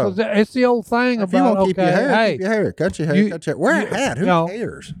 no, So, because it's the old thing if you about want to keep your hair, hey, keep your hair. Cut your hair. you- Cut your hair. Wear a you- hat. Who no.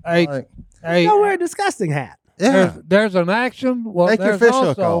 cares? Hey, Like, hey, Don't wear a disgusting hat. yeah. there's an action. Well, Take your there's fish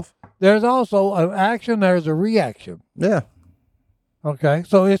hook also off. there's also an action. There's a reaction. Yeah. Okay,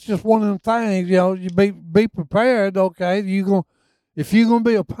 so it's just one of them things. You be prepared. Okay, if you're gonna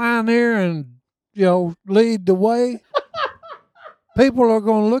be a pioneer and lead the way, people are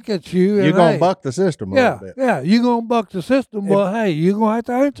gonna look at you. And, You're going hey, to buck the system a Yeah, little bit. yeah, you're gonna buck the system. But hey, you're gonna have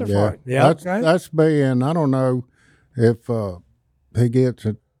to answer Yeah. for it. Yeah. That's, okay. that's being, I don't know if he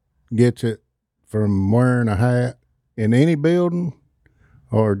gets it from wearing a hat in any building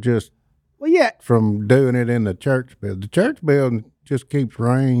or just Well, yeah. from doing it in the church building. The church building just keeps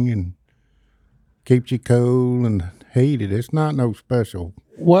rain and keeps you cool and heated. It's not no special.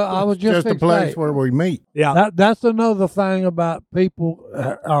 Well, I was just a fixing to place say, where we meet. Yeah. that's another thing about people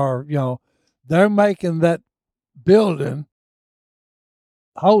are they're making that building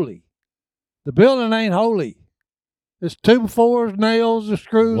holy. The building ain't holy. It's 2 4s, nails, the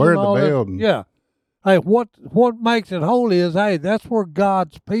screws. We're and the all that. building. Yeah. Hey, what makes it holy is that's where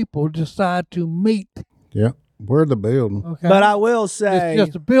God's people decide to meet. Yeah. We're the building. Okay, But I will say, it's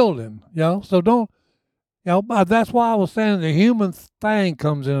just a building, So don't, but that's why I was saying the human thing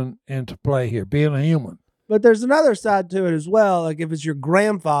comes into play here, being a human. but there's another side to it as well. Like if it's your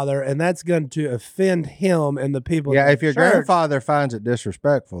grandfather and that's going to offend him and the people. Yeah, in if the your church, grandfather finds it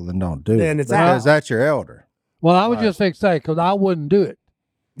disrespectful, then don't do Then it. it's because out. that's your elder. Well, I was Right. just fixing to say because I wouldn't do it.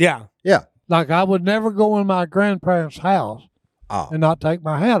 Yeah. Yeah. Like I would never go in my grandparents' house Oh, and not take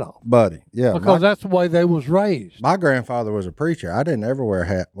my hat off buddy. Yeah. because that's the way they was raised. My grandfather was a preacher. I didn't ever wear a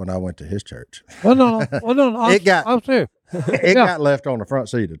hat when I went to his church. Well, no. I'm serious. It Yeah. got left on the front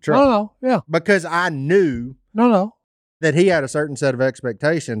seat of the truck No, yeah, because I knew no. that he had a certain set of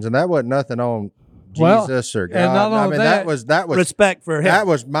expectations, and that wasn't nothing on Well, Jesus or God. and not I only mean, that, that was Respect for him. that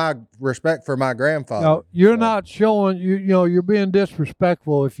was my respect for my grandfather. No, you're So, not showing you're being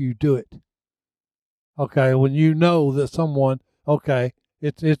disrespectful if you do it. Okay, when you know that someone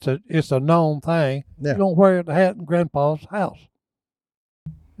it's a known thing. Yeah. You don't wear the hat in Grandpa's house.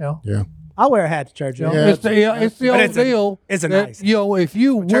 I wear a hat to church. You know, Yeah, it's the but old it's a- deal. it's a that, nice if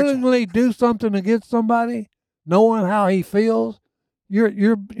you church willingly do something against somebody, knowing how he feels,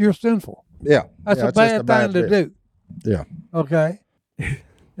 you're sinful. Yeah, That's yeah, a it's just bad thing to fit. do. Yeah. Okay.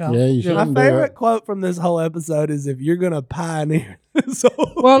 Yeah, you My shouldn't do favorite it. quote from this whole episode is if you're going to pioneer. So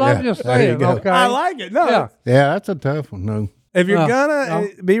Well, Yeah, I'm just there you saying. go. Okay. I like it. No. Yeah. Yeah, that's a tough one. No. If you're No, gonna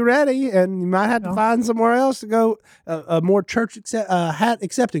be ready, and you might have to No. find somewhere else to go, a more church hat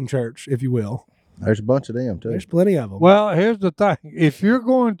accepting church, if you will. There's a bunch of them too. There's plenty of them Well, here's the thing: if you're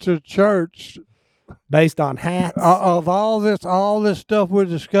going to church based on hats. of all this stuff we're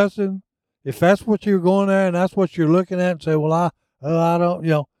discussing, if that's what you're going there and that's what you're looking at, and say, "Well, I don't,"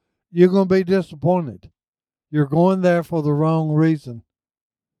 you're going to be disappointed. You're going there for the wrong reason.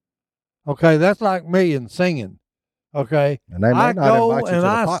 Okay, that's like me and singing. Okay, And they may I not go invite you and to the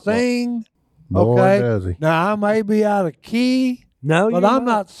I potluck. sing. Boy, Okay, does he. now I may be out of key, No, but you're I'm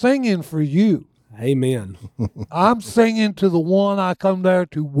not singing for you. Amen. I'm singing to the one I come there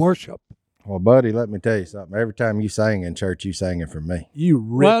to worship. Well, buddy, let me tell you something. Every time you sang in church, you sang it for me. You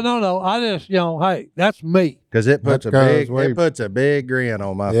rip. Well, no, I just, hey, that's me. Because it puts That's 'cause it puts a big grin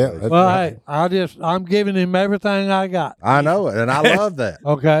on my Yeah, face. that's Well, right. hey, I'm giving him everything I got. I know it, and I love that.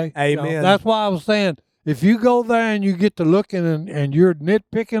 Okay. Amen. That's why I was saying, if you go there and you get to looking and you're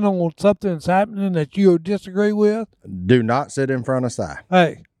nitpicking on something that's happening that you disagree with, Do not sit in front of Si.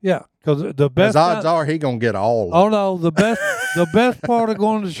 hey, yeah, because the Because best. odds are he gonna get all of Oh no, the best part of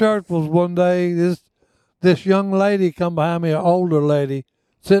going to church was one day this young lady come behind me, an older lady,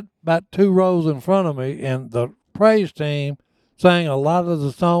 sit about 2 rows in front of me, and the praise team sang a lot of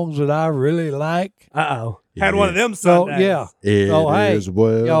the songs that I really like. Uh-oh. Had one of them So Sundays. yeah, it. So, hey, is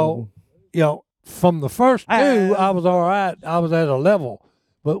well. from the first 2, I was all right. I was at a level,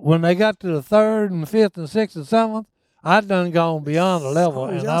 but when they got to the 3rd and 5th and 6th and 7th, I'd done gone beyond the level,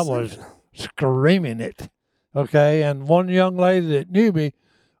 Songs and y'all I was screaming it. Okay, and one young lady that knew me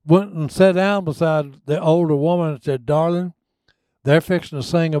went and sat down beside the older woman and said, "Darling, they're fixing to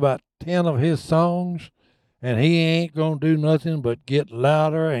sing about 10 of his songs, and he ain't going to do nothing but get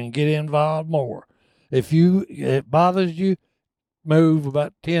louder and get involved more. If it bothers you, move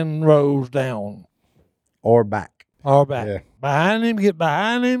about 10 rows down Or back. or back. Yeah. Behind him, get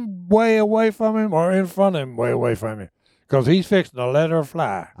behind him, way away from him, or in front of him, way away from him, because he's fixing to let her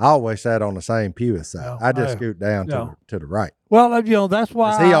fly." I always sat on the same pew as Si. Yeah, I just yeah. scoot down Yeah. to the right. Well, that's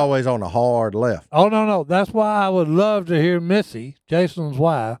why. 'Cause he always on the hard left. Oh, no. That's why I would love to hear Missy, Jason's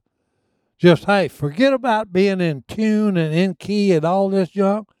wife, just, hey, forget about being in tune and in key and all this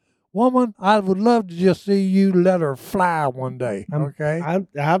junk. Woman, I would love to just see you let her fly one day. Okay? Isn't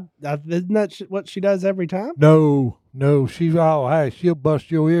that what she does every time? No. She'll bust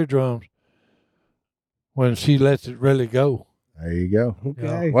your eardrums when she lets it really go. There you go.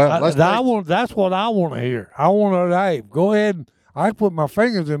 Okay. Well, let's That's what I want to hear. I want her, hey, go ahead and I can put my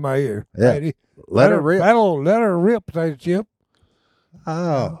fingers in my ear. Yeah. Lady. let her rip. Let her rip, potato chip.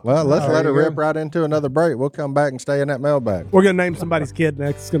 Oh, well, let's There let her you go. rip right into another break. We'll come back and stay in that mailbag. We're going to name somebody's kid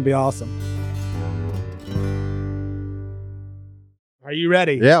next. It's going to be awesome. Are you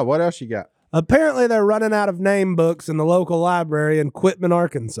ready? Yeah, what else you got? Apparently, they're running out of name books in the local library in Quitman,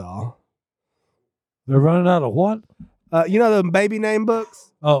 Arkansas. They're running out of what? You know the baby name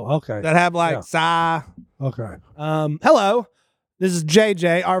books Oh, okay. that have like Yeah. Psy. Okay. Hello, this is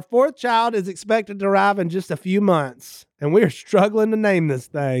JJ. Our 4th child is expected to arrive in just a few months, and we are struggling to name this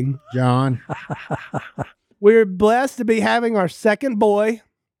thing. John. We're blessed to be having our 2nd boy.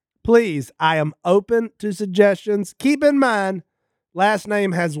 Please, I am open to suggestions. Keep in mind, last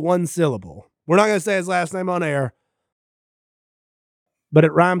name has 1 syllable. We're not going to say his last name on air, but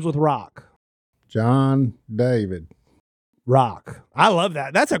it rhymes with rock. John David. Rock. I love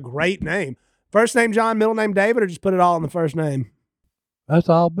that. That's a great name. First name John, middle name David, or just put it all in the first name? That's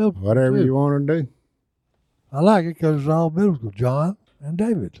all biblical. Whatever too. you want to do. I like it because it's all biblical. John and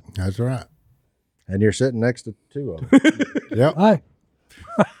David. That's right. And you're sitting next to 2 of them. Yep. Hey,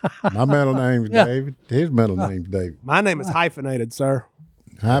 My middle name's Yeah. David. His middle name's David. My name is hyphenated, sir.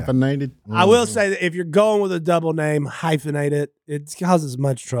 Hyphenated. I will say that if you're going with a double name, hyphenate it. It causes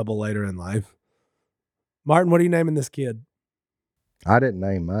much trouble later in life. Martin, what are you naming this kid? I didn't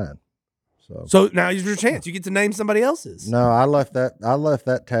name mine. So now is your chance. You get to name somebody else's. No, I left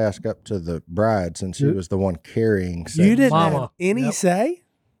that task up to the bride since she was the one carrying. You didn't Mama. have any Yep. say?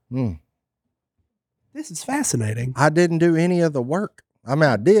 Mm. This is fascinating. I didn't do any of the work. I mean,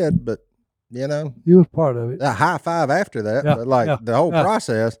 I did, but you know, you was part of it. a high five after that. Yeah, But like yeah, the whole yeah.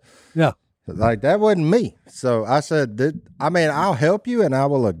 process, Yeah. like that wasn't me. So I said, I'll help you and I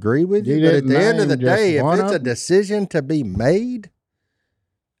will agree with you. You But at didn't the end of the name just day, if one it's of a them? decision to be made,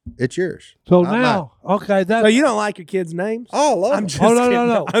 it's yours. So I'm now, okay, that's So you don't like your kids' names? Oh, love I'm it. just Oh, no, kidding.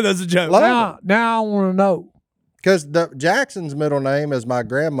 no. That's a joke. Love now I want to know. Because Jackson's middle name is my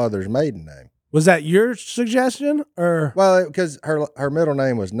grandmother's maiden name. Was that your suggestion or? Well, because her middle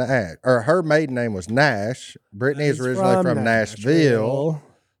name was Nash, or her maiden name was Nash. Brittany is originally from Nashville.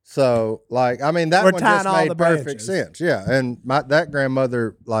 So, like, I mean, that We're one tying just all made the perfect branches. sense. Yeah, and that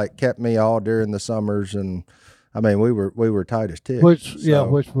grandmother like kept me all during the summers, and I mean, we were tight as ticks. Which so.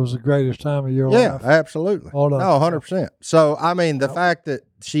 which was the greatest time of your Yeah, life. absolutely. Hold on. No, 100%. So, I mean, the fact that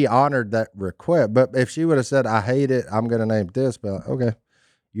she honored that request, but if she would have said, I hate it, I'm going to name this, but okay,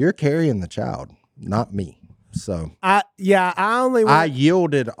 you're carrying the child, not me. So, I only I went,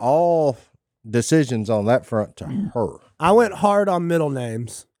 yielded all decisions on that front to her. I went hard on middle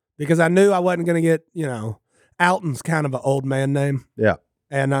names because I knew I wasn't going to get, Alton's kind of an old man name. Yeah.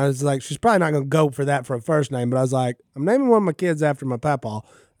 And I was like, she's probably not going to go for that for a first name. But I was like, I'm naming one of my kids after my papa.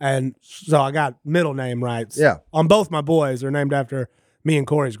 And so I got middle name rights. Yeah. On both my boys. They're named after me and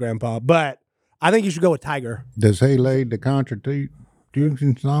Corey's grandpa. But I think you should go with Tiger. Does he lead the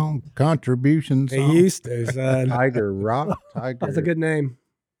contribution song? Contribution He song? used to, son. Tiger Rock. Tiger. That's a good name.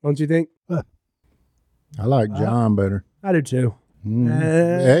 Don't you think? I like John better. I do too.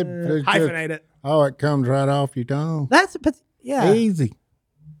 It's just- Hyphenate it. Oh, it comes right off your tongue. That's yeah. Easy.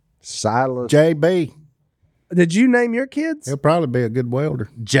 Silas. JB. Did you name your kids? He'll probably be a good welder.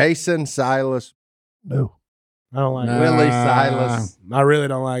 Jason Silas. No. I don't like Nah. it. Willie Silas. I really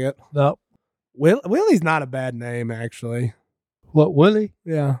don't like it. No. Willie's not a bad name, actually. What, Willie?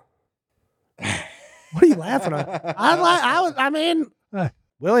 Yeah. What are you laughing at?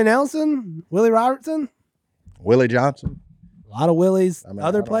 Willie Nelson, Willie Robertson, Willie Johnson. a lot of Willies, I mean,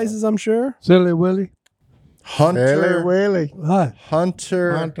 other I don't places, I'm sure. Silly Willie? Hunter. Willie. Hi.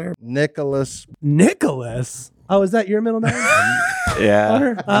 Hunter. Nicholas. Nicholas. Oh, is that your middle name? Yeah.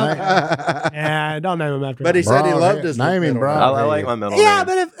 Hunter? Yeah, don't name him after But he that. said he Broad loved head. his Name him middle Broad I name. like my middle Yeah, name.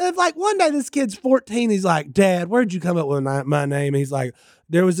 but if like one day this kid's 14, he's like, Dad, where'd you come up with my name? He's like,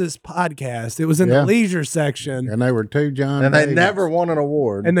 there was this podcast. It was in Yeah. the leisure section. And they were two John And they Davids. never won an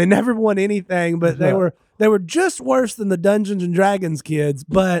award. And they never won anything, but they were just worse than the Dungeons and Dragons kids.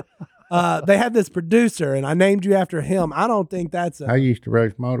 But they had this producer, and I named you after him. I don't think that's I a used to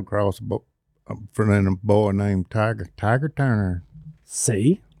race motocross for a boy named Tiger Turner.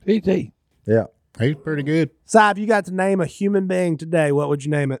 C. PT. yeah. He's pretty good. Si, if you got to name a human being today, what would you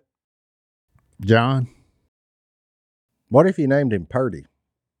name it? John. What if you named him Purdy?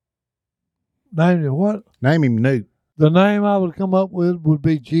 Named him what? Name him Newt. The name I would come up with would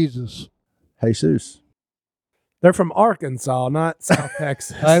be Jesus. Jesus. They're from Arkansas, not South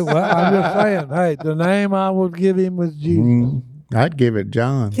Texas. Hey, well, I'm just saying. Hey, the name I would give him was Jesus. I'd give it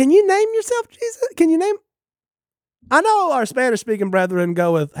John. Can you name yourself Jesus? Can you name? I know our Spanish-speaking brethren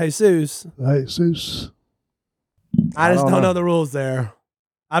go with Jesus. Jesus. I just don't don't know. know the rules there.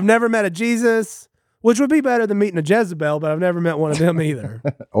 I've never met a Jesus, which would be better than meeting a Jezebel, but I've never met one of them either.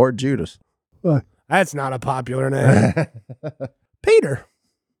 Or Judas. That's not a popular name. Peter.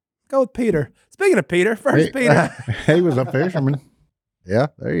 Go with Peter. Speaking of Peter, first Peter. He was a fisherman. Yeah,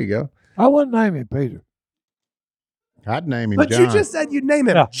 there you go. I wouldn't name him Peter. I'd name him But John. you just said you'd name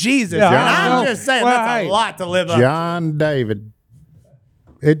him Yeah. Jesus. Yeah, and I I'm know. just saying Well, that's hey. a lot to live up to. John David.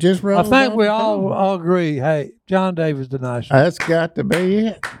 It just I rolls think off we the all tongue. agree. Hey, John David's the nice one. That's got to be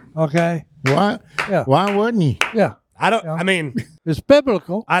it. Okay. Why? Yeah. Why wouldn't you? Yeah. I mean, It's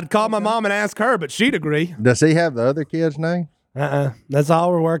biblical. I'd call my mom and ask her, but she'd agree. Does he have the other kid's name? That's all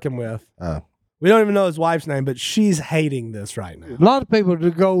we're working with. Oh. We don't even know his wife's name, but she's hating this right now. A lot of people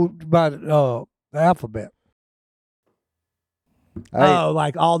do go by the alphabet. Hey, Oh,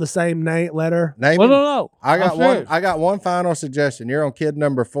 like all the same name letter? name Well, him. no. I got I'm one. serious. I got one final suggestion. You're on kid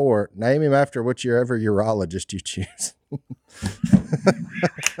number 4. Name him after whichever urologist you choose.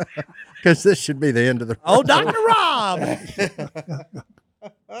 Because this should be the end of the. Oh, Dr. Rob.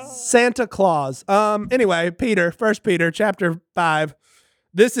 Santa Claus. Anyway, Peter, 1 Peter chapter 5.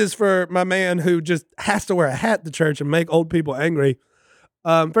 This is for my man who just has to wear a hat to church and make old people angry.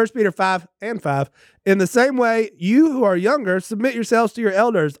 1 Peter 5 and 5. In the same way, you who are younger, submit yourselves to your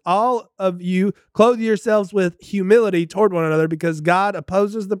elders. All of you clothe yourselves with humility toward one another, because God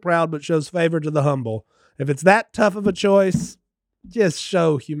opposes the proud but shows favor to the humble. If it's that tough of a choice, just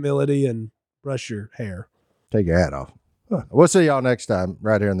show humility and brush your hair. Take your hat off. We'll see y'all next time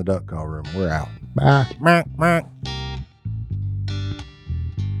right here in the Duck Call Room. We're out. Bye.